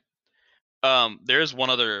 Yeah. There's one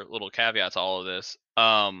other little caveat to all of this.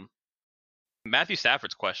 Matthew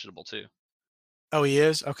Stafford's questionable too. Oh, he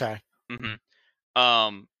is? Okay.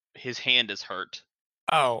 Mm-hmm. His hand is hurt.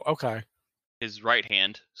 Oh, okay. His right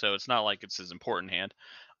hand, so it's not like it's his important hand.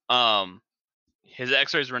 His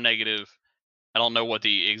x-rays were negative. I don't know what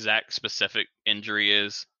the exact specific injury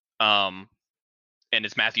is. And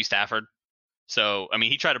it's Matthew Stafford. So, I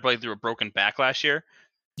mean, he tried to play through a broken back last year.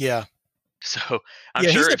 Yeah. So, I'm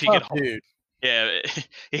sure if he could hold, dude. Yeah,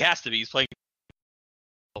 he has to be. He's playing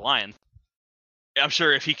the Lions. I'm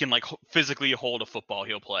sure if he can physically hold a football,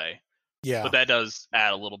 he'll play. Yeah. But that does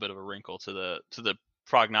add a little bit of a wrinkle to the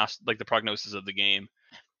prognosis of the game.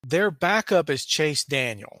 Their backup is Chase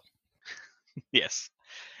Daniel. Yes.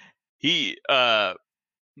 He there's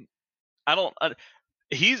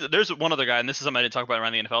one other guy, and this is something I didn't talk about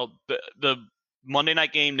around the NFL. The Monday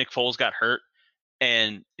night game, Nick Foles got hurt,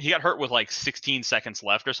 and he got hurt with 16 seconds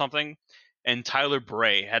left or something, and Tyler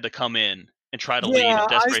Bray had to come in and try to lead a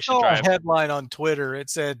desperation drive. I saw a headline on Twitter. It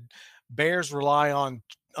said Bears rely on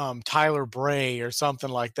Tyler Bray or something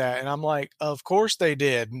like that, and I'm like, of course they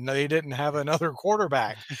did. No, they didn't have another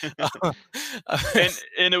quarterback.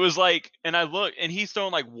 and it was and I look, and he's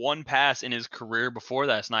thrown one pass in his career before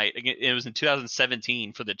last night. It was in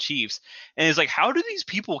 2017 for the Chiefs, and it's how do these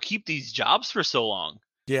people keep these jobs for so long?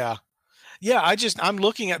 Yeah. I'm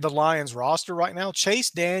looking at the Lions roster right now. Chase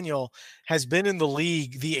Daniel has been in the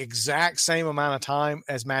league the exact same amount of time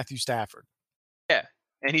as Matthew Stafford. Yeah,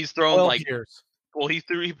 and he's thrown years. Well, he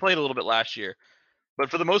played a little bit last year, but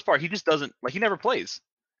for the most part, he just doesn't he never plays.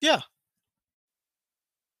 Yeah,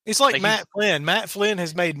 it's like Matt Flynn. Matt Flynn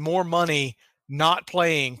has made more money not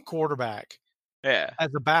playing quarterback, as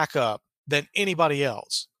a backup than anybody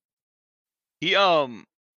else. He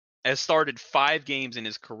has started 5 games in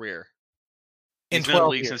his career. He's been in the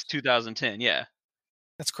league since 2010. Yeah,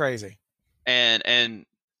 that's crazy. And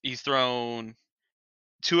he's thrown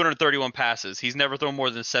 231 passes. He's never thrown more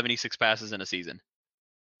than 76 passes in a season.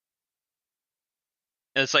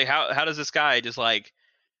 And it's how does this guy just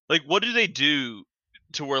what do they do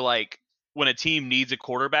to where when a team needs a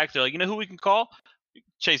quarterback, they're you know who we can call?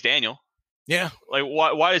 Chase Daniel. Yeah.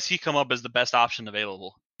 Why does he come up as the best option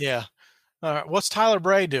available? Yeah. All right. What's Tyler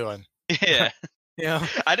Bray doing? Yeah. Yeah.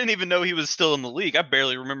 I didn't even know he was still in the league. I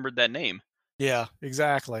barely remembered that name. Yeah,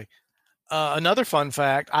 exactly. Another fun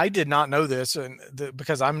fact, I did not know this,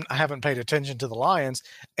 because I haven't paid attention to the Lions.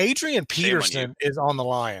 Adrian Peterson is on the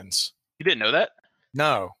Lions. You didn't know that?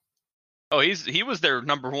 No. Oh, he was their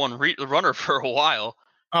number 1 runner for a while.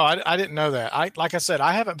 Oh, I didn't know that. Like I said,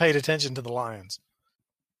 I haven't paid attention to the Lions.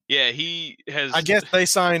 Yeah, he has. I guess they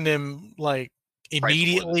signed him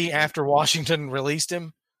immediately after Washington released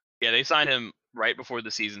him. Yeah, they signed him right before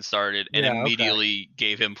the season started and immediately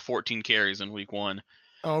gave him 14 carries in week 1.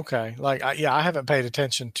 Okay. I haven't paid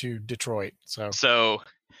attention to Detroit. So,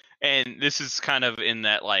 and this is kind of in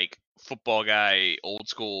that football guy, old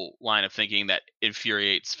school line of thinking that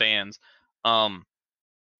infuriates fans. The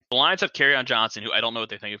Lions have Kerryon Johnson, who I don't know what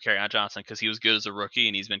they think of Kerryon Johnson because he was good as a rookie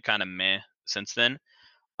and he's been kind of meh since then.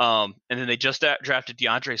 And then they just drafted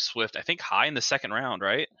DeAndre Swift, I think high in the 2nd round,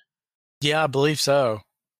 right? Yeah, I believe so.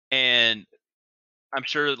 And I'm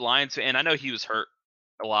sure the Lions, and I know he was hurt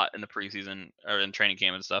a lot in the preseason or in training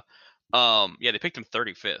camp and stuff. They picked him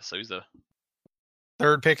 35th, so he's the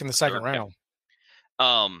 3rd pick in the 2nd round.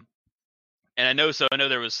 And I know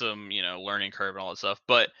there was some, learning curve and all that stuff,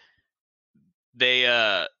 but they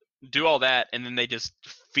do all that and then they just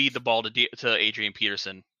feed the ball to Adrian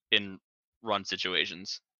Peterson in run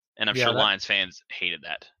situations, and I'm sure Lions fans hated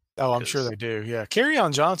that. Oh, I'm sure they do. Yeah,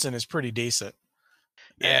 Kerryon Johnson is pretty decent.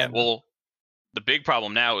 Yeah, And well, the big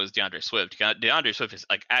problem now is DeAndre Swift. DeAndre Swift is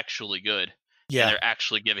like actually good, and yeah, they're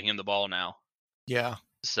actually giving him the ball now. yeah.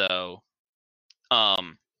 So,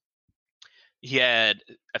 um, he had,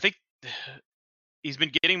 I think, he's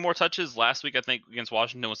been getting more touches. Last week, I think against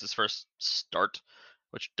Washington was his first start,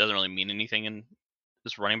 which doesn't really mean anything in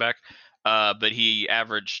this running back. But he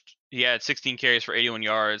had 16 carries for 81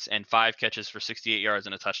 yards and 5 catches for 68 yards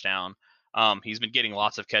and a touchdown. He's been getting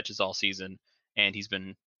lots of catches all season, and he's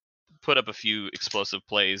been put up a few explosive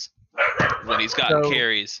plays when he's gotten So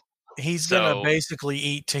carries. he's gonna basically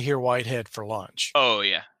eat Tahir Whitehead for lunch. Oh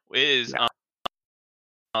yeah, it is.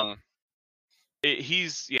 Yeah.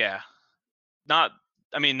 He's not.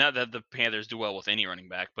 I mean, not that the Panthers do well with any running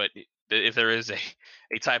back, but if there is a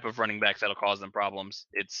type of running back that'll cause them problems,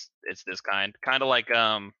 it's this kind. Kind of like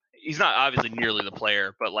he's not obviously nearly the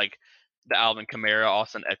player, but like the Alvin Kamara,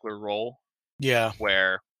 Austin Eckler role. Yeah.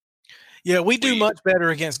 Where we do much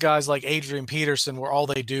better against guys like Adrian Peterson, where all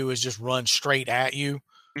they do is just run straight at you.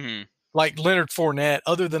 Mm-hmm. Like Leonard Fournette,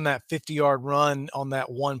 other than that 50-yard run on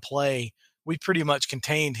that one play, we pretty much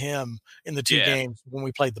contained him in the 2 games when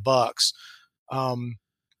we played the Bucs.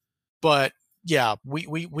 But yeah,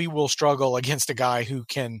 we will struggle against a guy who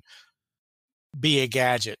can be a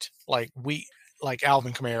gadget like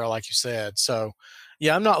Alvin Kamara, like you said. So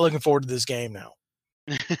yeah, I'm not looking forward to this game now.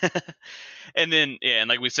 And then and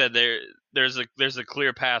like we said, there's a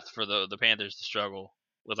clear path for the Panthers to struggle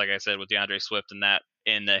with, like I said, with DeAndre Swift and that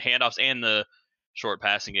in the handoffs and the short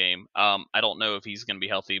passing game. I don't know if he's going to be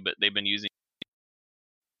healthy, but they've been using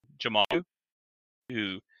Jamal,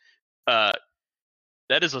 who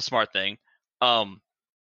that is a smart thing.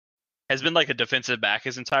 Has been like a defensive back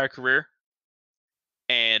his entire career,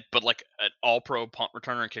 but like an all-pro punt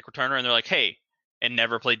returner and kick returner, and they're like, hey, and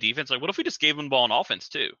never played defense. Like, what if we just gave him the ball on offense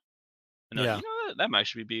too? And they're like, that might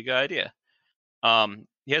actually be a good idea.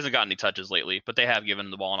 He hasn't gotten any touches lately, but they have given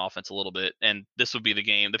him the ball on offense a little bit, and this would be the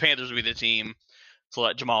game. The Panthers would be the team to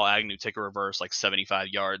let Jamal Agnew take a reverse like 75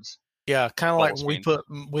 yards. Yeah, kind of like when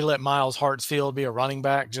we let Miles Hartsfield be a running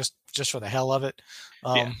back just for the hell of it.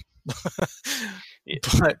 But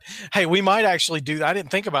hey, we might actually do. I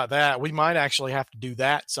didn't think about that. We might actually have to do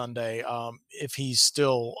that Sunday if he's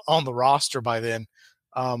still on the roster by then,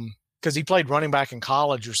 because he played running back in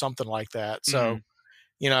college or something like that. So,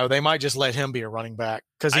 they might just let him be a running back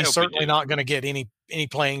because he's certainly not going to get any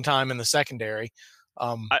playing time in the secondary.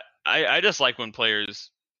 I just like when players,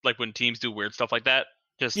 like when teams do weird stuff like that.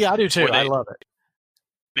 I do too. I love it.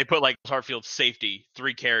 They put like Hartfield safety,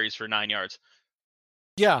 3 carries for 9 yards.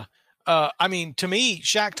 Yeah. I mean, to me,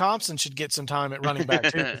 Shaq Thompson should get some time at running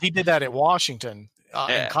back too. He did that at Washington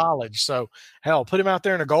in college. So, hell, put him out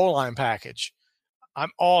there in a goal line package.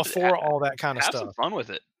 I'm all for all that kind of stuff. Have some fun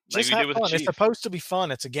with it. Just have fun. It's supposed to be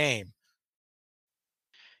fun. It's a game.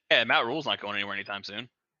 Yeah, Matt Rule's not going anywhere anytime soon.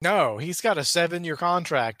 No, he's got a 7-year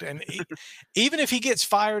contract. And even if he gets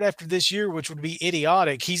fired after this year, which would be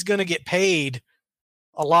idiotic, he's going to get paid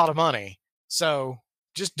a lot of money. So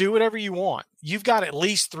just do whatever you want. You've got at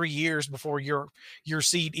least 3 years before your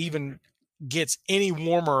seat even gets any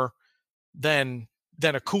warmer than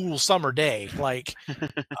a cool summer day. Like,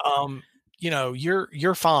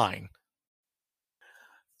 you're fine.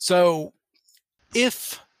 So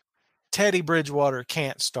if Teddy Bridgewater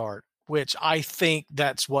can't start, which I think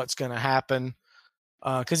that's what's going to happen,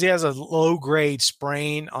 because he has a low-grade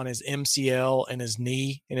sprain on his MCL in his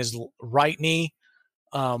knee, in his right knee.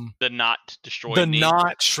 The not destroyed the knee.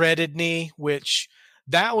 not shredded knee, which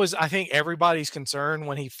that was, I think, everybody's concern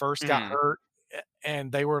when he first got hurt.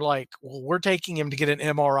 And they were like, well, we're taking him to get an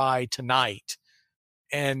MRI tonight.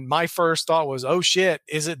 And my first thought was, oh shit,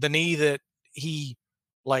 is it the knee that he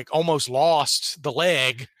like almost lost the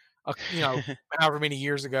leg, however many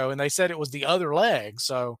years ago? And they said it was the other leg.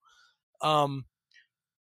 So,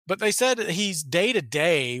 but they said that he's day to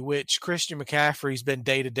day, which Christian McCaffrey's been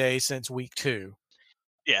day to day since week 2.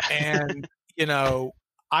 Yeah. And,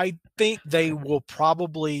 I think they will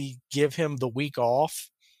probably give him the week off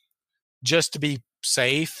just to be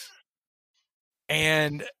safe.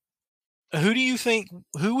 And who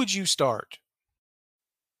would you start?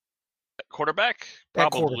 Quarterback?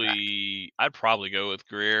 Probably, I'd probably go with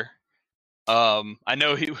Greer. I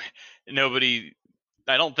know I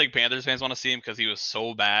don't think Panthers fans want to see him because he was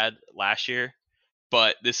so bad last year,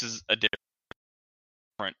 but this is a different.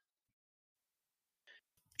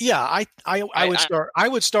 Yeah, I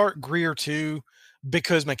would start Greer too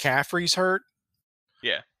because McCaffrey's hurt.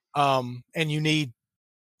 Yeah. And you need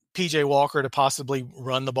PJ Walker to possibly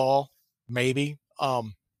run the ball, maybe.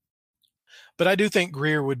 But I do think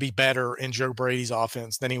Greer would be better in Joe Brady's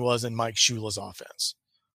offense than he was in Mike Shula's offense.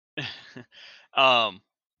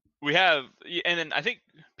 we have, and then I think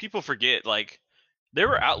people forget, like, there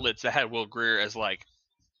were outlets that had Will Grier as like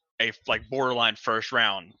a borderline first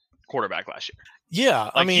round quarterback last year. Yeah,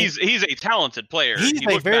 Like, I mean, he's a talented player. he's He a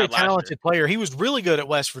looked very bad last year. talented player. He was really good at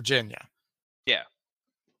West Virginia. Yeah.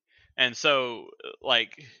 And so,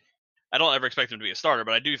 like, I don't ever expect him to be a starter,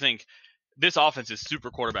 but I do think this offense is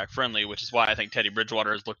super quarterback friendly, which is why I think Teddy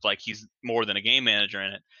Bridgewater has looked like he's more than a game manager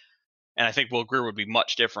in it. And I think Will Grier would be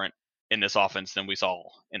much different in this offense than we saw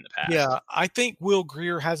in the past. Yeah, I think Will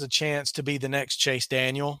Grier has a chance to be the next Chase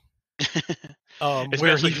Daniel, where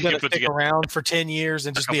Especially he's if he going can to put stick together around for 10 years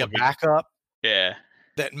and just be a couple backup Yeah.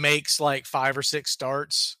 that makes like 5 or 6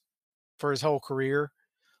 starts for his whole career.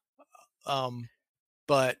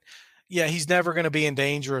 But yeah, he's never going to be in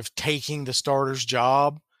danger of taking the starter's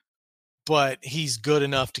job, but he's good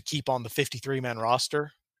enough to keep on the 53-man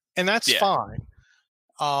roster, and that's fine.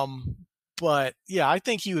 But yeah, I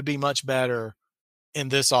think he would be much better in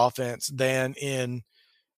this offense than in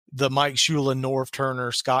the Mike Shula, Norv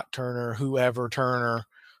Turner, Scott Turner, whoever Turner.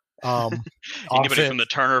 Anybody from the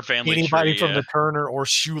Turner family anybody tree, from the Turner or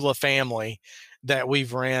Shula family that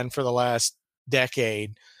we've ran for the last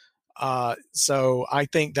decade. So I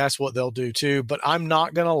think that's what they'll do too. But I'm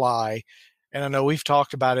not going to lie, and I know we've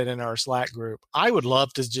talked about it in our Slack group. I would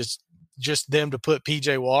love to just them to put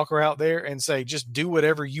PJ Walker out there and say, just do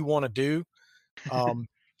whatever you want to do.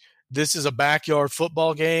 This is a backyard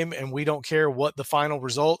football game, and we don't care what the final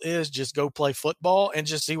result is. Just go play football and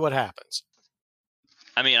just see what happens.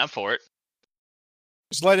 I mean, I'm for it.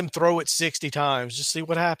 Just let him throw it 60 times. Just see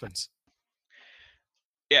what happens.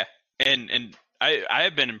 Yeah, and I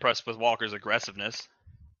have been impressed with Walker's aggressiveness.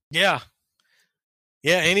 Yeah.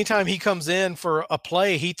 Yeah, anytime he comes in for a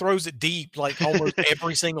play, he throws it deep like almost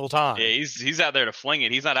every single time. Yeah, he's out there to fling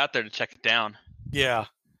it. He's not out there to check it down. Yeah.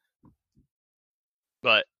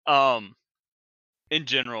 But in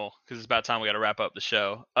general, because it's about time we got to wrap up the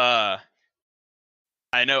show. I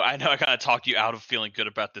know I kind of talked you out of feeling good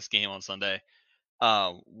about this game on Sunday.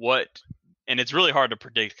 And it's really hard to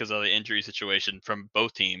predict because of the injury situation from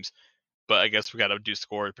both teams. But I guess we got to do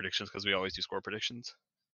score predictions because we always do score predictions.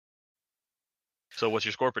 So what's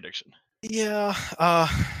your score prediction? Yeah.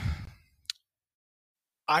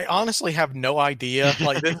 I honestly have no idea.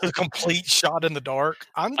 Like, this is a complete shot in the dark.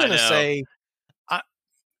 I'm going to say,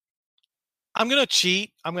 I'm going to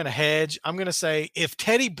cheat. I'm going to hedge. I'm going to say if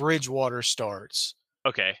Teddy Bridgewater starts.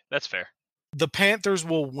 Okay, that's fair. The Panthers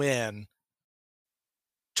will win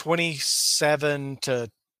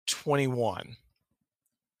 27-21.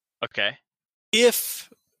 Okay.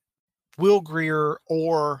 If Will Grier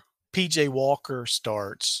or PJ Walker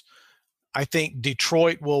starts, I think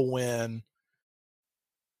Detroit will win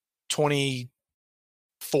 24-10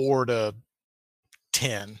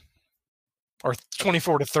 or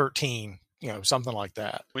 24-13, something like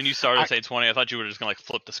that. When you started to say 20, I thought you were just going to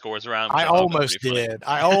flip the scores around. I almost did.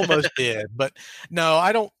 But no,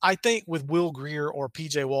 I don't. I think with Will Grier or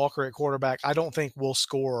PJ Walker at quarterback, I don't think we'll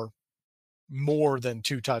score more than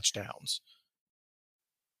 2 touchdowns.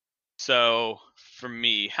 So for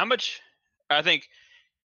me, how much? I think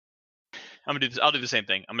I'm gonna do this. I'll do the same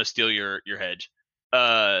thing. I'm gonna steal your hedge.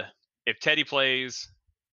 If Teddy plays,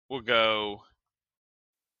 we'll go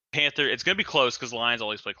Panther. It's gonna be close because Lions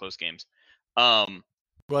always play close games. Well,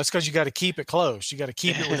 it's because you got to keep it close. You got to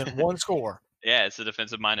keep it within one score. Yeah, it's a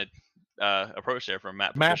defensive-minded approach there from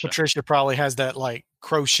Matt Patricia. Matt Patricia probably has that like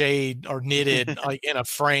crocheted or knitted like in a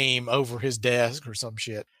frame over his desk or some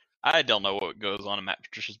shit. I don't know what goes on in Matt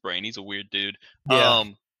Patricia's brain. He's a weird dude. Yeah.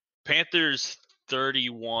 Panthers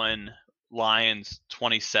 31, Lions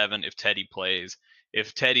 27 if Teddy plays.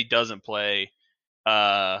 If Teddy doesn't play,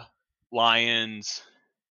 Lions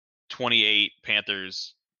 28,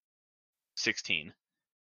 Panthers 16.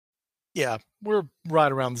 Yeah, we're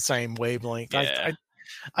right around the same wavelength. Yeah.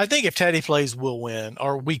 I think if Teddy plays, we'll win,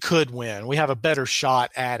 or we could win. We have a better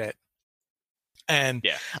shot at it. And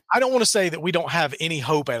I don't want to say that we don't have any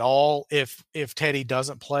hope at all if Teddy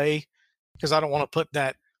doesn't play, because I don't want to put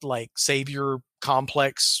that like savior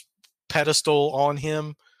complex pedestal on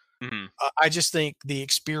him. Mm-hmm. I just think the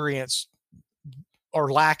experience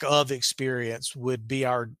or lack of experience would be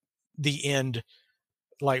the end.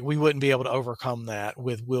 Like, we wouldn't be able to overcome that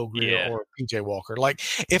with Will Grier or PJ Walker. Like,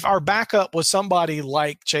 if our backup was somebody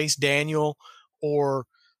like Chase Daniel or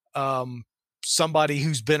somebody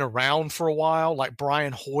who's been around for a while, like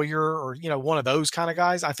Brian Hoyer or, one of those kind of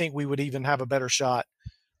guys, I think we would even have a better shot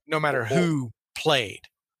no matter who played.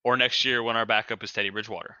 Or next year when our backup is Teddy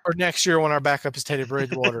Bridgewater.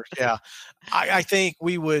 Yeah. I think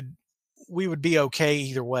we would be okay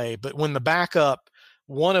either way. But when the backup,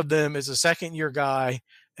 one of them is a second-year guy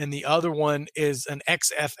and the other one is an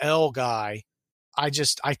XFL guy, I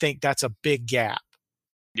think that's a big gap.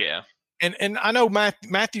 Yeah. And I know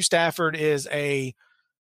Matthew Stafford is a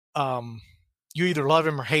you either love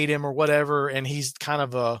him or hate him or whatever, and he's kind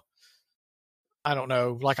of a, I don't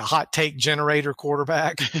know, like a hot take generator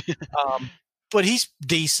quarterback. But he's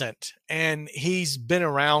decent, and he's been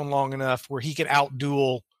around long enough where he could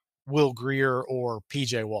outduel Will Grier or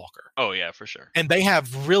PJ Walker. Oh yeah, for sure. And they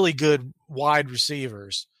have really good wide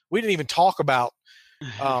receivers. We didn't even talk about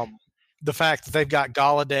the fact that they've got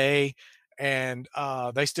Galladay, and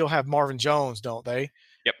they still have Marvin Jones, don't they?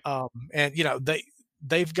 Yep. And you know,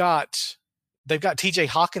 they've got TJ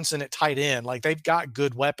Hawkinson at tight end. Like, they've got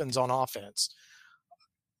good weapons on offense.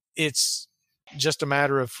 It's just a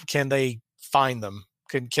matter of, can they find them?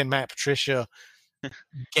 Can Matt Patricia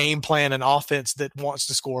game plan an offense that wants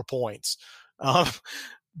to score points?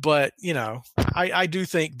 But you know, I do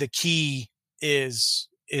think the key is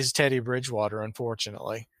Teddy Bridgewater,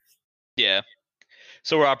 unfortunately. Yeah.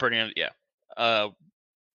 So we're operating on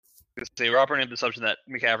we're operating on the assumption that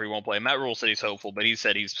McCaffrey won't play. Matt Rule said he's hopeful, but he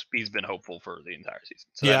said he's been hopeful for the entire season.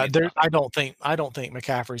 So yeah, I don't think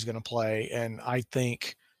McCaffrey's going to play, and I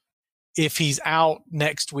think if he's out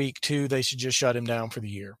next week too, they should just shut him down for the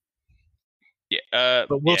year. Yeah,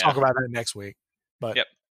 but we'll talk about that next week. But yep.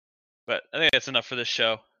 But I think that's enough for this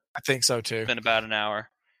show. I think so too. It's been about an hour,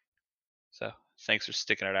 so thanks for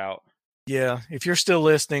sticking it out. Yeah, if you're still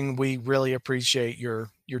listening, we really appreciate your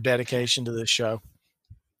dedication to this show.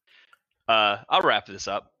 I'll wrap this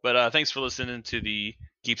up, but thanks for listening to the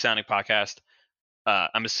Keep Sounding podcast.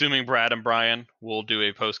 I'm assuming Brad and Brian will do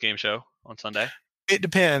a post-game show on Sunday. It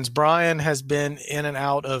depends. Brian has been in and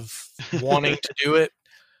out of wanting to do it.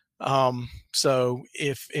 So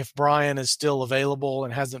if Brian is still available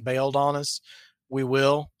and hasn't bailed on us, we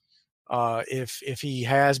will. If he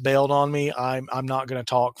has bailed on me, I'm not going to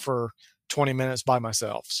talk for 20 minutes by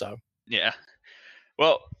myself. So yeah.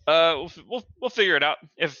 Well, we'll figure it out.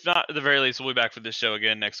 If not, at the very least, we'll be back for this show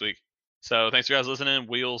again next week. So thanks for guys listening.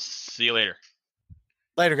 We'll see you later.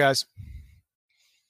 Later, guys.